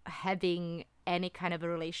to having any kind of a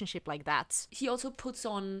relationship like that. He still puts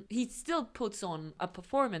on a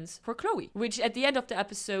performance for Chloe, which at the end of the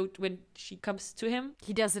episode, when she comes to him,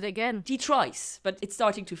 he does it again. He tries, but it's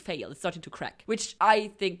starting to fail. It's starting to crack, which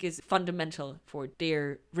I think is fundamental for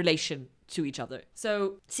their relation to each other.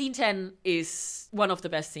 So scene 10 is one of the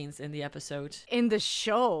best scenes in the episode. In the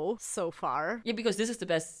show so far. Yeah, because this is the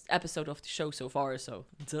best episode of the show so far, so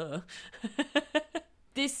duh.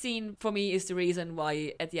 This scene, for me, is the reason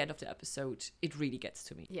why, at the end of the episode, it really gets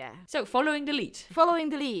to me. Yeah. So, following the lead. Following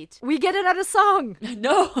the lead. We get another song!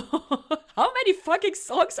 No! How many fucking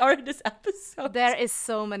songs are in this episode? There is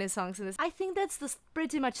so many songs in this. I think that's the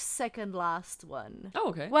pretty much second last one. Oh,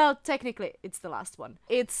 okay. Well, technically, it's the last one.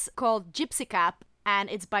 It's called Gypsy Cap,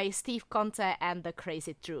 and it's by Steve Conte and The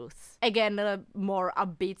Crazy Truth. Again, a more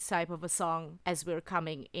upbeat type of a song as we're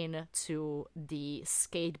coming into the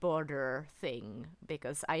skateboarder thing.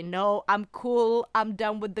 Because I know I'm cool, I'm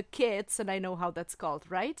done with the kids, and I know how that's called,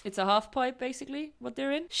 right? It's a half pipe, basically, what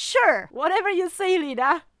they're in? Sure! Whatever you say,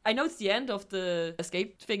 Lina! I know it's the end of the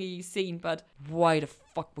escape thingy scene, but why the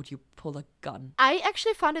fuck would you pull a gun? I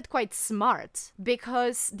actually found it quite smart,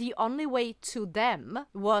 because the only way to them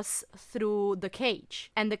was through the cage.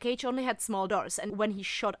 And the cage only had small doors. And when he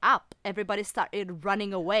shot up, everybody started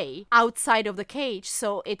running away outside of the cage.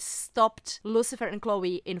 So it stopped Lucifer and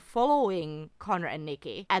Chloe in following Connor and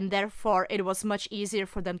Nikki. And therefore, it was much easier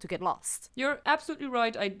for them to get lost. You're absolutely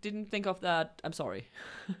right. I didn't think of that. I'm sorry.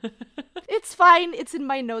 It's fine. It's in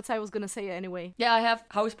my notes. I was gonna say it anyway. Yeah, I have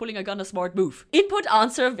how is pulling a gun a smart move. Input,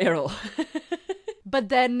 answer, viral. But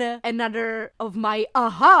then another of my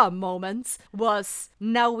aha moments was,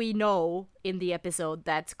 now we know in the episode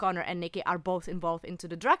that Connor and Nikki are both involved into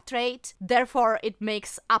the drug trade. Therefore, it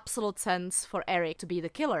makes absolute sense for Eric to be the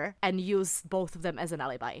killer and use both of them as an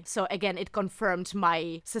alibi. So again, it confirmed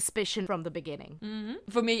my suspicion from the beginning. Mm-hmm.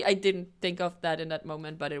 For me, I didn't think of that in that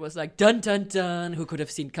moment, but it was like, dun dun dun, who could have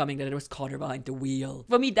seen coming that it was Connor behind the wheel?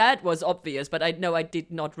 For me, that was obvious, but I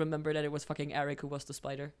did not remember that it was fucking Eric who was the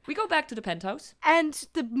spider. We go back to the penthouse. And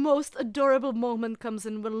the most adorable moment comes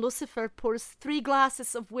in when Lucifer pours 3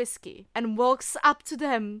 glasses of whiskey and walks up to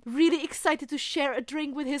them, really excited to share a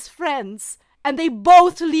drink with his friends. And they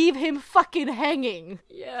both leave him fucking hanging.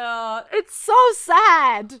 Yeah. It's so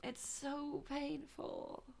sad. It's so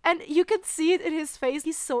painful. And you can see it in his face.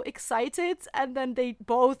 He's so excited, and then they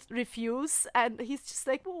both refuse, and he's just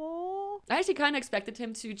like, oh. I actually kind of expected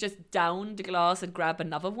him to just down the glass and grab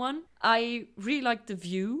another one. I really like the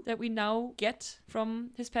view that we now get from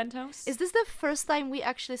his penthouse. Is this the first time we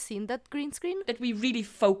actually seen that green screen? That we really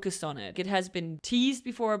focused on it. It has been teased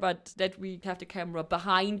before, but that we have the camera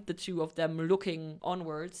behind the two of them looking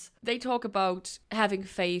onwards. They talk about having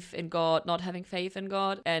faith in God, not having faith in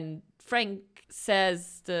God, and Frank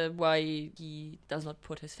says why he does not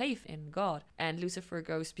put his faith in God. And Lucifer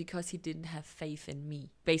goes, because he didn't have faith in me.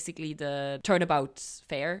 Basically the turnabout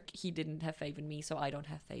fair. He didn't have faith in me, so I don't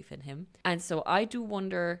have faith in him. And so I do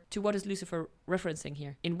wonder, to what is Lucifer referencing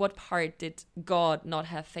here? In what part did God not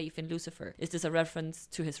have faith in Lucifer? Is this a reference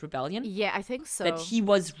to his rebellion? Yeah, I think so. That he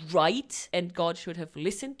was right and God should have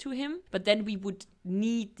listened to him, but then we would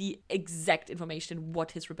need the exact information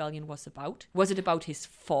what his rebellion was about. Was it about his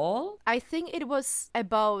fall? I think it was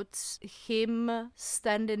about him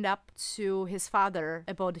standing up to his father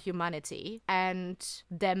about humanity and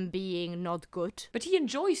them being not good. But he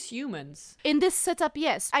enjoys humans. In this setup,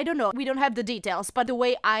 yes. I don't know. We don't have the details, but the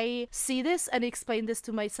way I see this and explain this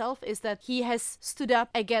to myself is that he has stood up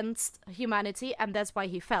against humanity, and that's why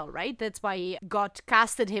he fell, right? That's why God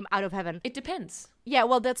casted him out of heaven. It depends. Yeah,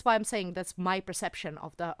 well, that's why I'm saying that's my perception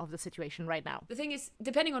of the situation right now. The thing is,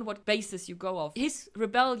 depending on what basis you go off, his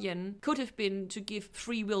rebellion could have been to give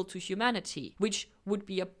free will to humanity, which would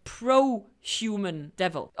be a pro-human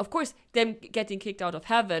devil. Of course, them getting kicked out of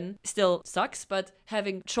heaven still sucks, but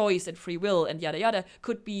having choice and free will and yada yada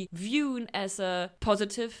could be viewed as a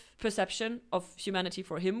positive perception of humanity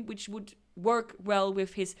for him, which would work well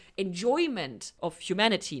with his enjoyment of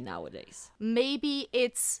humanity nowadays. Maybe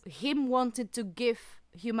it's him wanting to give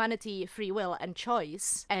humanity free will and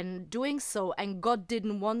choice and doing so, and God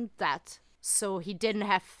didn't want that so he didn't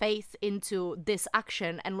have faith into this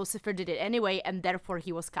action, and Lucifer did it anyway, and therefore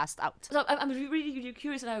he was cast out. So I'm really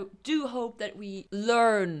curious, and I do hope that we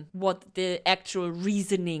learn what the actual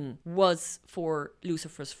reasoning was for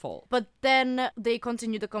Lucifer's fall. But then they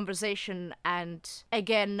continue the conversation, and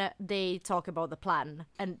again they talk about the plan,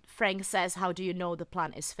 and Frank says, how do you know the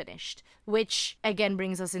plan is finished? Which again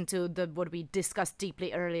brings us into what we discussed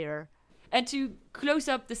deeply earlier. And to close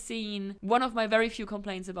up the scene, one of my very few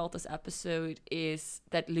complaints about this episode is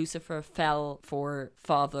that Lucifer fell for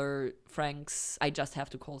Father Frank's I just have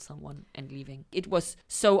to call someone and leaving. It was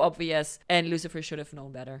so obvious, and Lucifer should have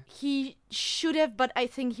known better. He should have, but I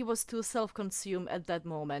think he was too self-consumed at that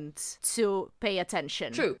moment to pay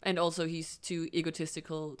attention. True. And also he's too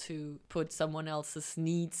egotistical to put someone else's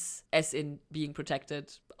needs, as in being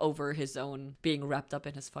protected, over his own being wrapped up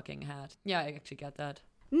in his fucking head. Yeah, I actually get that.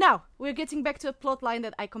 Now, we're getting back to a plot line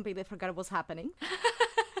that I completely forgot was happening.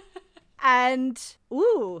 And,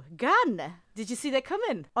 ooh, gun. Did you see that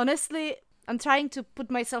coming? Honestly, I'm trying to put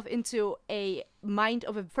myself into a mind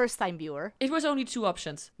of a first-time viewer. It was only two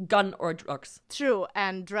options, gun or drugs. True,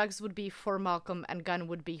 and drugs would be for Malcolm and gun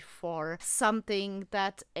would be for something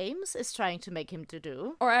that Ames is trying to make him to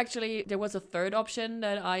do. Or actually, there was a third option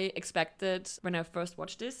that I expected when I first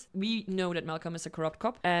watched this. We know that Malcolm is a corrupt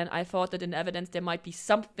cop, and I thought that in evidence there might be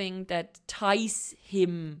something that ties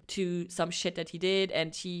him to some shit that he did,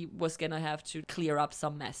 and he was gonna have to clear up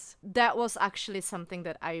some mess. That was actually something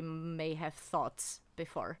that I may have thought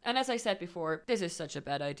before. And as I said before, this is such a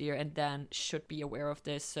bad idea, and Dan should be aware of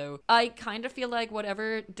this. So I kind of feel like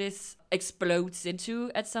whatever this explodes into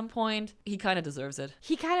at some point, he kind of deserves it.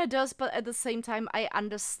 He kind of does, but at the same time, I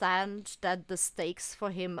understand that the stakes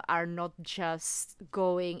for him are not just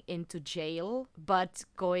going into jail, but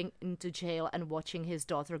going into jail and watching his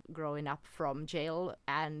daughter growing up from jail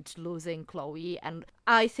and losing Chloe. And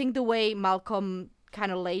I think the way Malcolm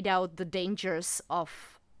kind of laid out the dangers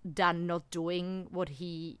of Dan not doing what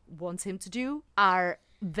he wants him to do are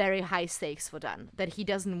very high stakes for Dan, that he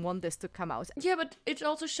doesn't want this to come out. Yeah, but it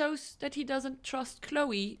also shows that he doesn't trust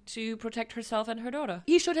Chloe to protect herself and her daughter.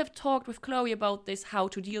 He should have talked with Chloe about this, how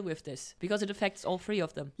to deal with this, because it affects all three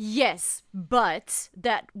of them. Yes, but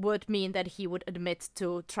that would mean that he would admit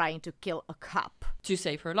to trying to kill a cop. To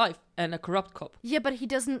save her life, and a corrupt cop. Yeah, but he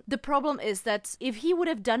doesn't... The problem is that if he would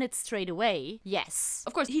have done it straight away, yes.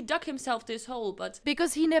 Of course, he dug himself this hole, but...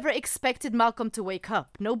 Because he never expected Malcolm to wake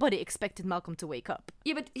up. Nobody expected Malcolm to wake up.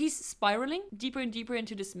 Yeah, but he's spiraling deeper and deeper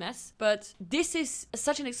into this mess. But this is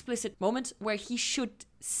such an explicit moment where he should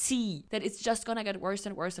see that it's just gonna get worse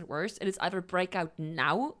and worse and worse, and it's either break out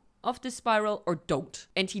now of the spiral or don't.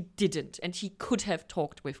 And he didn't. And he could have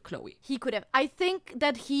talked with Chloe. He could have. I think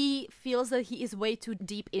that he feels that he is way too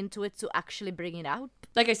deep into it to actually bring it out.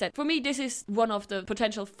 Like I said, for me, this is one of the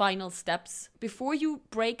potential final steps. Before you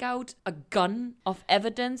break out a gun of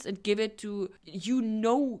evidence and give it to,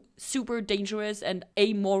 super dangerous and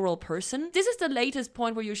amoral person, this is the latest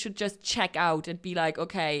point where you should just check out and be like,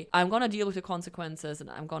 okay, I'm gonna deal with the consequences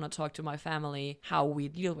and I'm gonna talk to my family how we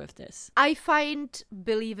deal with this. I find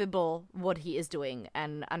believable what he is doing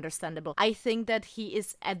and understandable. I think that he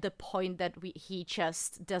is at the point that he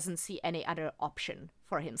just doesn't see any other option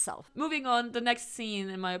for himself. Moving on, the next scene,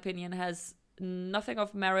 in my opinion, has nothing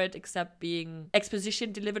of merit except being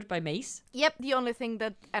exposition delivered by Mace. Yep, the only thing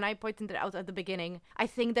that, and I pointed it out at the beginning, I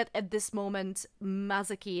think that at this moment,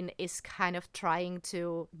 Mazakine is kind of trying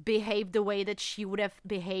to behave the way that she would have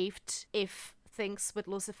behaved if things with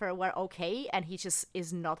Lucifer were okay, and he just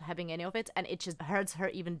is not having any of it, and it just hurts her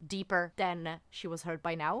even deeper than she was hurt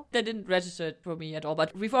by now. That didn't register for me at all,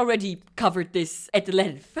 but we've already covered this at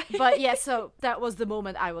length. But yeah, so that was the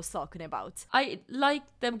moment I was talking about. I like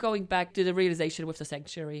them going back to the realization with the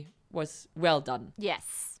sanctuary. Was well done.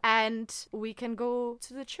 Yes. And we can go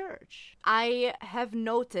to the church. I have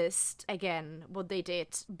noticed, again, what they did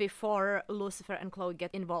before Lucifer and Chloe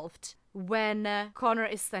get involved. When Connor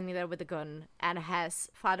is standing there with a gun and has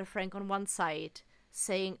Father Frank on one side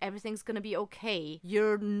saying everything's gonna be okay,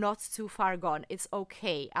 you're not too far gone, it's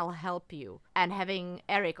okay, I'll help you. And having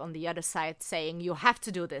Eric on the other side saying, you have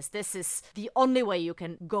to do this is the only way you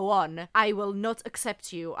can go on, I will not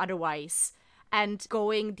accept you otherwise. And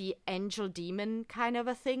going the angel demon kind of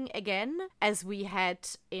a thing again, as we had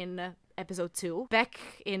in episode 2, back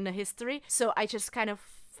in history. So I just kind of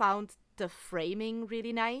found the framing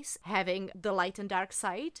really nice, having the light and dark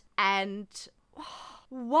side. And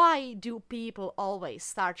why do people always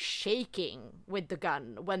start shaking with the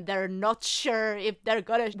gun when they're not sure if they're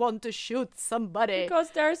gonna want to shoot somebody?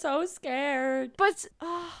 Because they're so scared. But...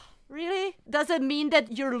 Really? Does it mean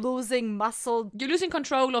that you're losing muscle? You're losing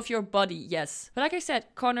control of your body, yes. But like I said,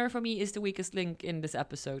 Connor for me is the weakest link in this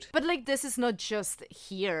episode. But like, this is not just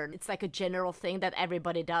here. It's like a general thing that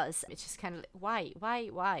everybody does. It's just kind of like,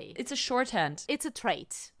 why? It's a shorthand. It's a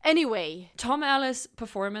trait. Anyway. Tom Ellis'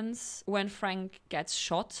 performance when Frank gets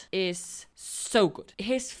shot is so good.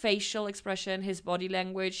 His facial expression, his body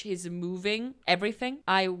language, his moving, everything.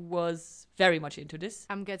 I was very much into this.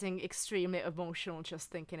 I'm getting extremely emotional just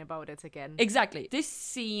thinking about it again. Exactly. This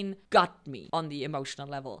scene got me on the emotional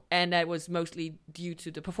level. And that was mostly due to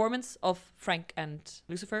the performance of Frank and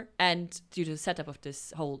Lucifer and due to the setup of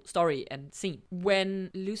this whole story and scene. When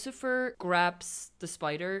Lucifer grabs the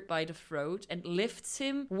spider by the throat and lifts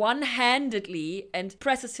him one-handedly and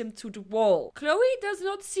presses him to the wall, Chloe does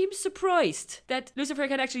not seem surprised that Lucifer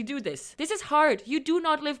can actually do this. This is hard. You do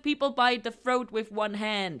not lift people by the throat with one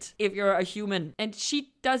hand if you're a human. And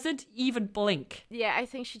she doesn't even blink. Yeah, I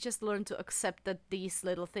think she just learned to accept that these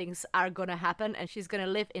little things are gonna happen and she's gonna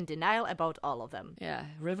live in denial about all of them. Yeah,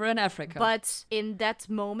 River in Africa. But in that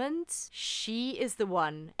moment, she is the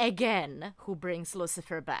one, again, who brings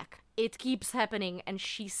Lucifer back. It keeps happening and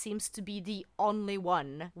she seems to be the only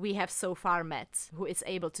one we have so far met who is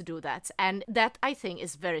able to do that. And that, I think,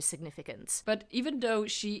 is very significant. But even though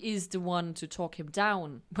she is the one to talk him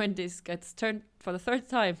down, when this gets turned for the third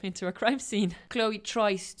time into a crime scene, Chloe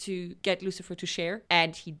tries to get Lucifer to share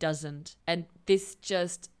and he doesn't. And this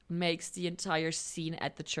just makes the entire scene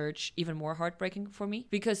at the church even more heartbreaking for me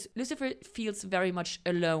because Lucifer feels very much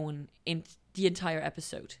alone in the entire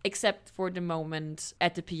episode, except for the moment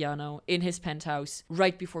at the piano in his penthouse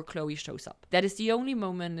right before Chloe shows up. That is the only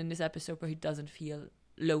moment in this episode where he doesn't feel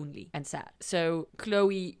lonely and sad. So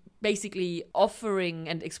Chloe basically offering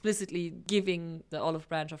and explicitly giving the olive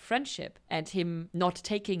branch of friendship and him not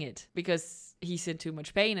taking it because he's in too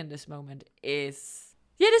much pain in this moment is...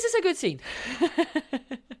 Yeah, this is a good scene.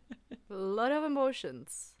 A lot of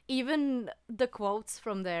emotions. Even the quotes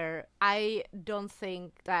from there, I don't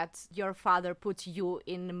think that your father put you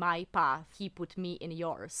in my path, he put me in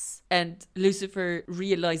yours. And Lucifer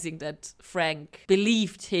realizing that Frank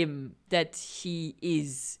believed him that he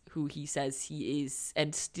is who he says he is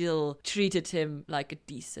and still treated him like a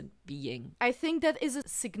decent being. I think that is a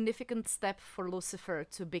significant step for Lucifer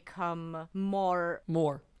to become more.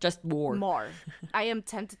 I am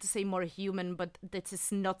tempted to say more human, but that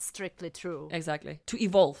is not strictly true. Exactly. To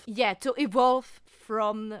evolve. Yeah, to evolve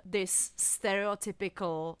from this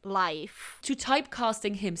stereotypical life. To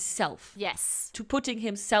typecasting himself. Yes. To putting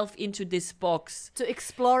himself into this box. To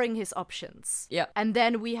exploring his options. Yeah. And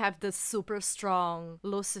then we have the super strong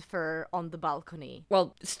Lucifer on the balcony.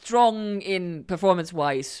 Well, strong in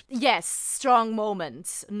performance-wise. Yes, strong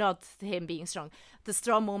moment. Not him being strong. The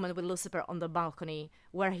strong moment with Lucifer on the balcony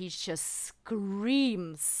where he just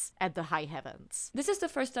screams at the high heavens. This is the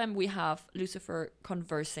first time we have Lucifer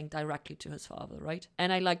conversing directly to his father, right?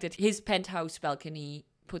 And I like that his penthouse balcony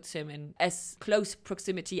puts him in as close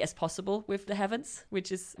proximity as possible with the heavens,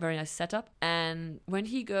 which is a very nice setup. And when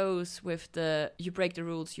he goes with the you break the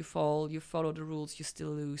rules, you fall, you follow the rules, you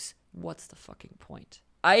still lose, what's the fucking point?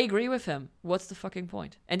 I agree with him. What's the fucking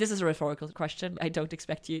point? And this is a rhetorical question. I don't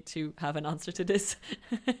expect you to have an answer to this.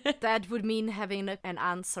 That would mean having an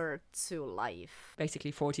answer to life.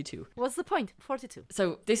 Basically 42. What's the point? 42.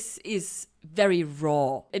 So this is very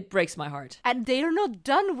raw. It breaks my heart. And they're not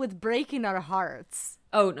done with breaking our hearts.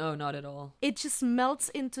 Oh, no, not at all. It just melts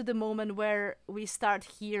into the moment where we start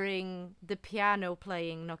hearing the piano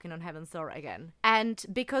playing Knocking on Heaven's Door again. And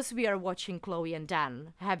because we are watching Chloe and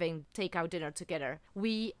Dan having takeout dinner together,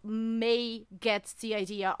 we may get the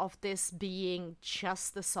idea of this being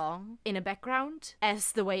just the song in a background,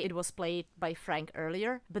 as the way it was played by Frank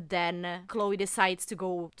earlier. But then Chloe decides to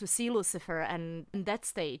go to see Lucifer, and in that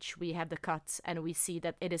stage we have the cut and we see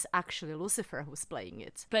that it is actually Lucifer who's playing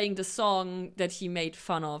it. Playing the song that he made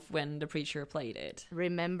fun of when the preacher played it.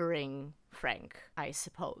 Remembering Frank, I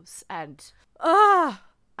suppose. And I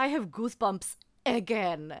have goosebumps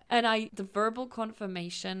again. And the verbal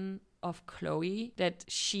confirmation of Chloe that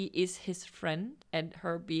she is his friend and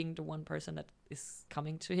her being the one person that is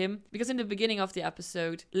coming to him. Because in the beginning of the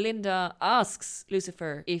episode, Linda asks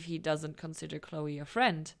Lucifer if he doesn't consider Chloe a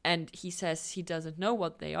friend. And he says he doesn't know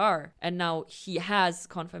what they are. And now he has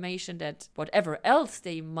confirmation that whatever else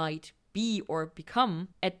they might be or become,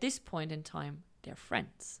 at this point in time, they're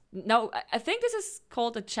friends. Now, I think this is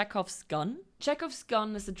called a Chekhov's gun. Chekhov's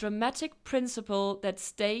gun is a dramatic principle that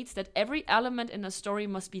states that every element in a story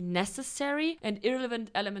must be necessary and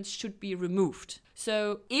irrelevant elements should be removed.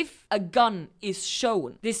 So if a gun is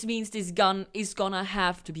shown, this means this gun is gonna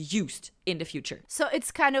have to be used in the future. So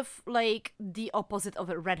it's kind of like the opposite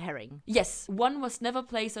of a red herring. Yes, one must never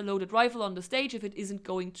place a loaded rifle on the stage if it isn't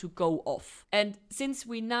going to go off. And since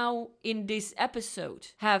we now, in this episode,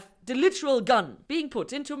 have the literal gun being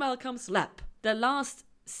put into Malcolm's lap, the last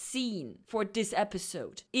scene for this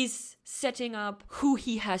episode is setting up who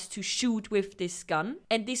he has to shoot with this gun,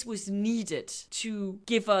 and this was needed to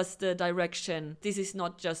give us the direction. This is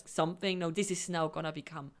not just something, no, this is now gonna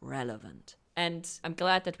become relevant. And I'm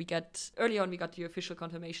glad that early on we got the official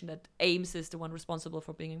confirmation that Ames is the one responsible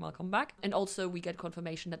for bringing Malcolm back. And also we get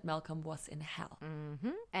confirmation that Malcolm was in hell. Mm-hmm.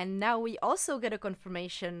 And now we also get a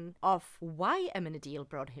confirmation of why Amenadiel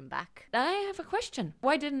brought him back. I have a question.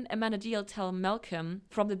 Why didn't Amenadiel tell Malcolm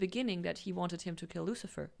from the beginning that he wanted him to kill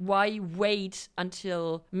Lucifer? Why wait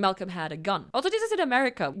until Malcolm had a gun? Also, this is in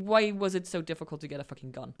America. Why was it so difficult to get a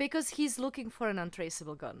fucking gun? Because he's looking for an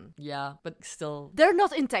untraceable gun. Yeah, but still... They're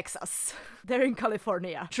not in Texas. They're in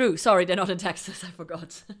California. True, sorry, they're not in Texas, I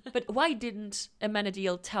forgot. But why didn't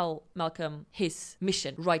Amenadiel tell Malcolm his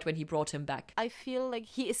mission right when he brought him back? I feel like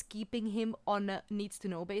he is keeping him on a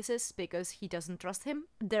needs-to-know basis because he doesn't trust him.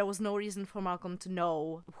 There was no reason for Malcolm to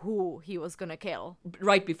know who he was gonna kill.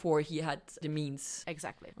 Right before he had the means.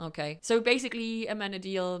 Exactly. Okay, so basically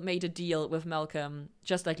Amenadiel made a deal with Malcolm,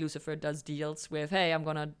 just like Lucifer does deals with, hey, I'm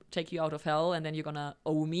gonna take you out of hell and then you're gonna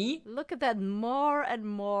owe me. Look at that, more and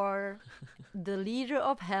more the leader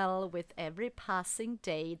of hell with every passing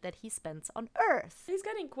day that he spends on Earth. He's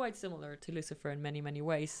getting quite similar to Lucifer in many, many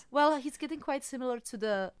ways. Well, he's getting quite similar to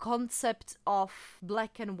the concept of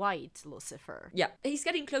black and white Lucifer. Yeah, he's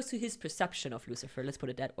getting close to his perception of Lucifer, let's put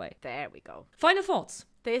it that way. There we go. Final thoughts.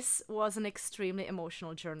 This was an extremely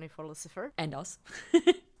emotional journey for Lucifer. And us.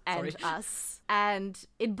 And us. And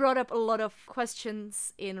it brought up a lot of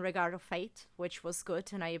questions in regard of fate, which was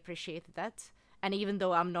good, and I appreciated that. And even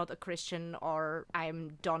though I'm not a Christian or I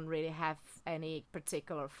don't really have any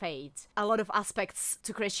particular faith, a lot of aspects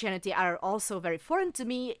to Christianity are also very foreign to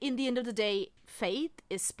me. In the end of the day, faith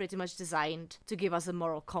is pretty much designed to give us a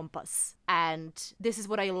moral compass. And this is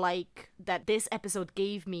what I like that this episode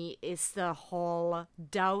gave me, is the whole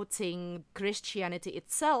doubting Christianity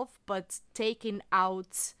itself, but taking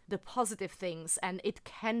out the positive things, and it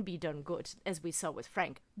can be done good, as we saw with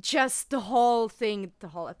Frank. Just the whole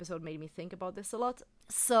episode made me think about this a lot.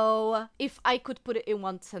 So if I could put it in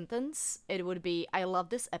one sentence, it would be, I love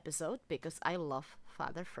this episode because I love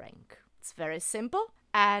Father Frank. It's very simple.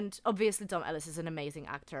 And obviously Tom Ellis is an amazing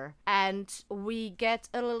actor. And we get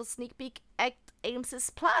a little sneak peek at Ames's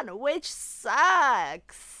plan, which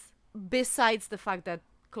sucks. Besides the fact that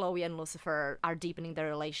Chloe and Lucifer are deepening their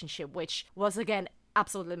relationship, which was, again,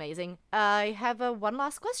 absolutely amazing. I have one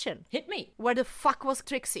last question. Hit me. Where the fuck was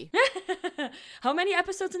Trixie? How many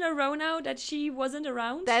episodes in a row now that she wasn't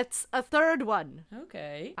around? That's a third one.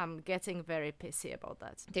 Okay. I'm getting very pissy about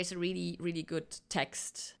that. There's a really, really good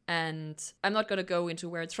text, and I'm not gonna go into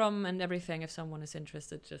where it's from and everything. If someone is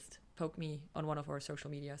interested, just poke me on one of our social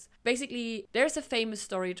medias. Basically, there's a famous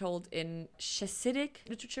story told in Hasidic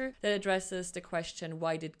literature that addresses the question,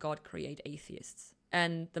 why did God create atheists?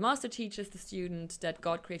 And the master teaches the student that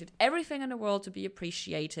God created everything in the world to be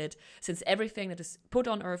appreciated, since everything that is put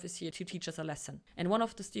on earth is here to teach us a lesson. And one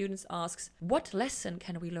of the students asks, what lesson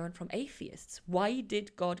can we learn from atheists? Why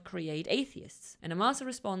did God create atheists? And the master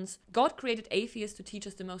responds, God created atheists to teach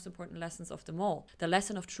us the most important lessons of them all, the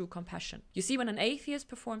lesson of true compassion. You see, when an atheist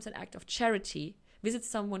performs an act of charity, visits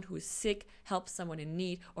someone who is sick, helps someone in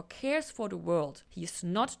need, or cares for the world, he is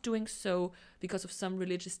not doing so because of some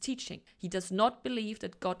religious teaching. He does not believe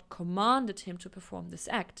that God commanded him to perform this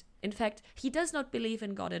act. In fact, he does not believe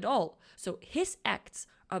in God at all. So his acts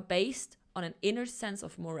are based on an inner sense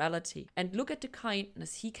of morality. And look at the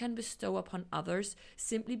kindness he can bestow upon others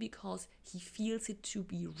simply because he feels it to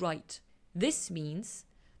be right. This means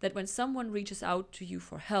that when someone reaches out to you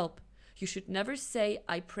for help, you should never say,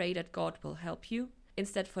 I pray that God will help you.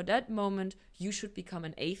 Instead, for that moment, you should become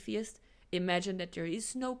an atheist, imagine that there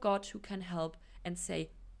is no God who can help, and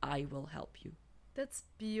say, I will help you. That's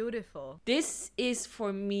beautiful. This is,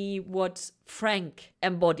 for me, what Frank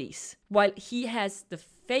embodies. While he has the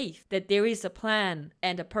faith that there is a plan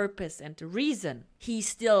and a purpose and a reason, he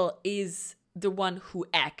still is the one who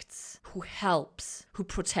acts, who helps, who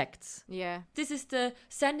protects. Yeah. This is the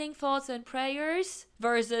sending thoughts and prayers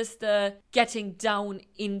versus the getting down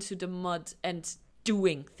into the mud and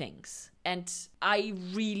doing things. And I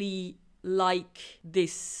really like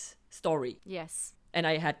this story. Yes. And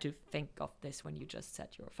I had to think of this when you just said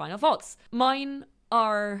your final thoughts. Mine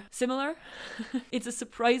are similar. It's a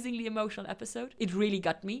surprisingly emotional episode. It really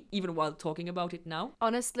got me, even while talking about it now.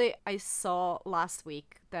 Honestly, I saw last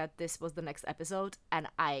week that this was the next episode, and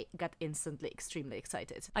I got instantly extremely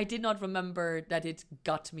excited. I did not remember that it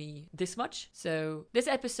got me this much. So this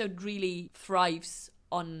episode really thrives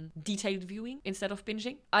on detailed viewing instead of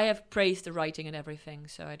binging. I have praised the writing and everything,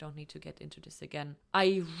 so I don't need to get into this again.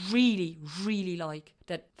 I really, really like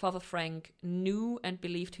that Father Frank knew and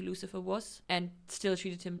believed who Lucifer was and still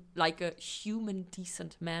treated him like a human,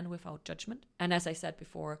 decent man without judgment. And as I said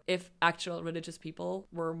before, if actual religious people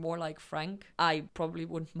were more like Frank, I probably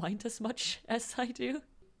wouldn't mind as much as I do.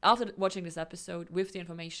 After watching this episode with the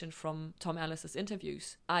information from Tom Ellis's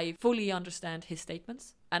interviews, I fully understand his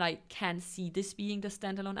statements and I can see this being the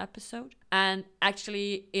standalone episode. And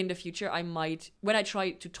actually, in the future, I might, when I try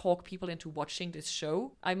to talk people into watching this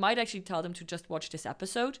show, I might actually tell them to just watch this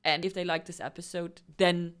episode. And if they like this episode,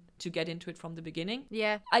 then to get into it from the beginning.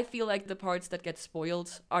 Yeah. I feel like the parts that get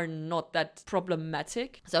spoiled are not that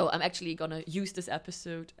problematic. So I'm actually gonna use this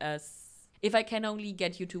episode as, if I can only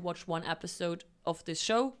get you to watch one episode of this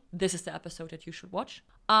show, this is the episode that you should watch.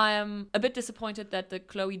 I'm a bit disappointed that the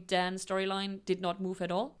Chloe Dan storyline did not move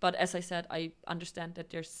at all. But as I said, I understand that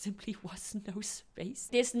there simply was no space.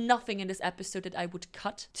 There's nothing in this episode that I would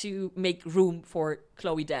cut to make room for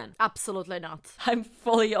Chloe Dan. Absolutely not. I'm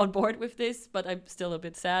fully on board with this, but I'm still a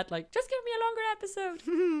bit sad. Like, just give me a longer episode.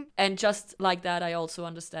 And just like that, I also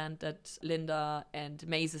understand that Linda and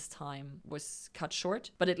Maze's time was cut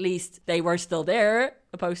short. But at least they were still there,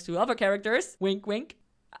 opposed to other characters. Wink, wink.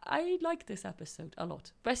 I like this episode a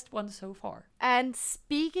lot. Best one so far. And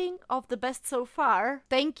speaking of the best so far,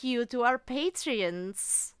 thank you to our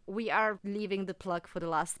Patreons. We are leaving the plug for the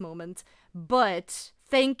last moment, but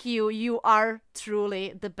thank you. You are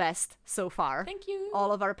truly the best so far. Thank you.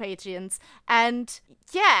 All of our Patreons. And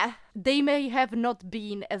yeah, they may have not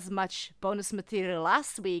been as much bonus material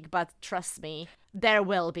last week, but trust me, there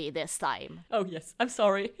will be this time. Oh yes, I'm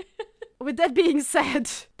sorry. With that being said,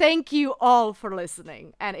 thank you all for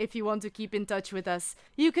listening. And if you want to keep in touch with us,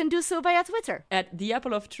 you can do so via Twitter. At The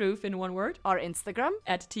Apple of Truth in one word. Or Instagram.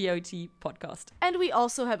 At TAOT Podcast. And we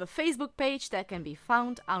also have a Facebook page that can be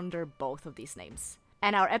found under both of these names.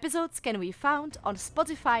 And our episodes can be found on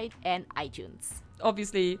Spotify and iTunes.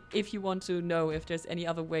 Obviously, if you want to know if there's any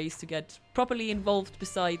other ways to get properly involved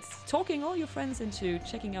besides talking all your friends into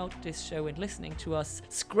checking out this show and listening to us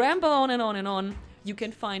scramble on and on and on, you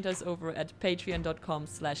can find us over at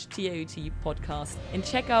patreon.com/TAOT podcast and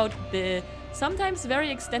check out the sometimes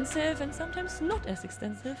very extensive and sometimes not as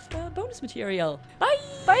extensive bonus material. Bye!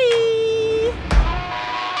 Bye!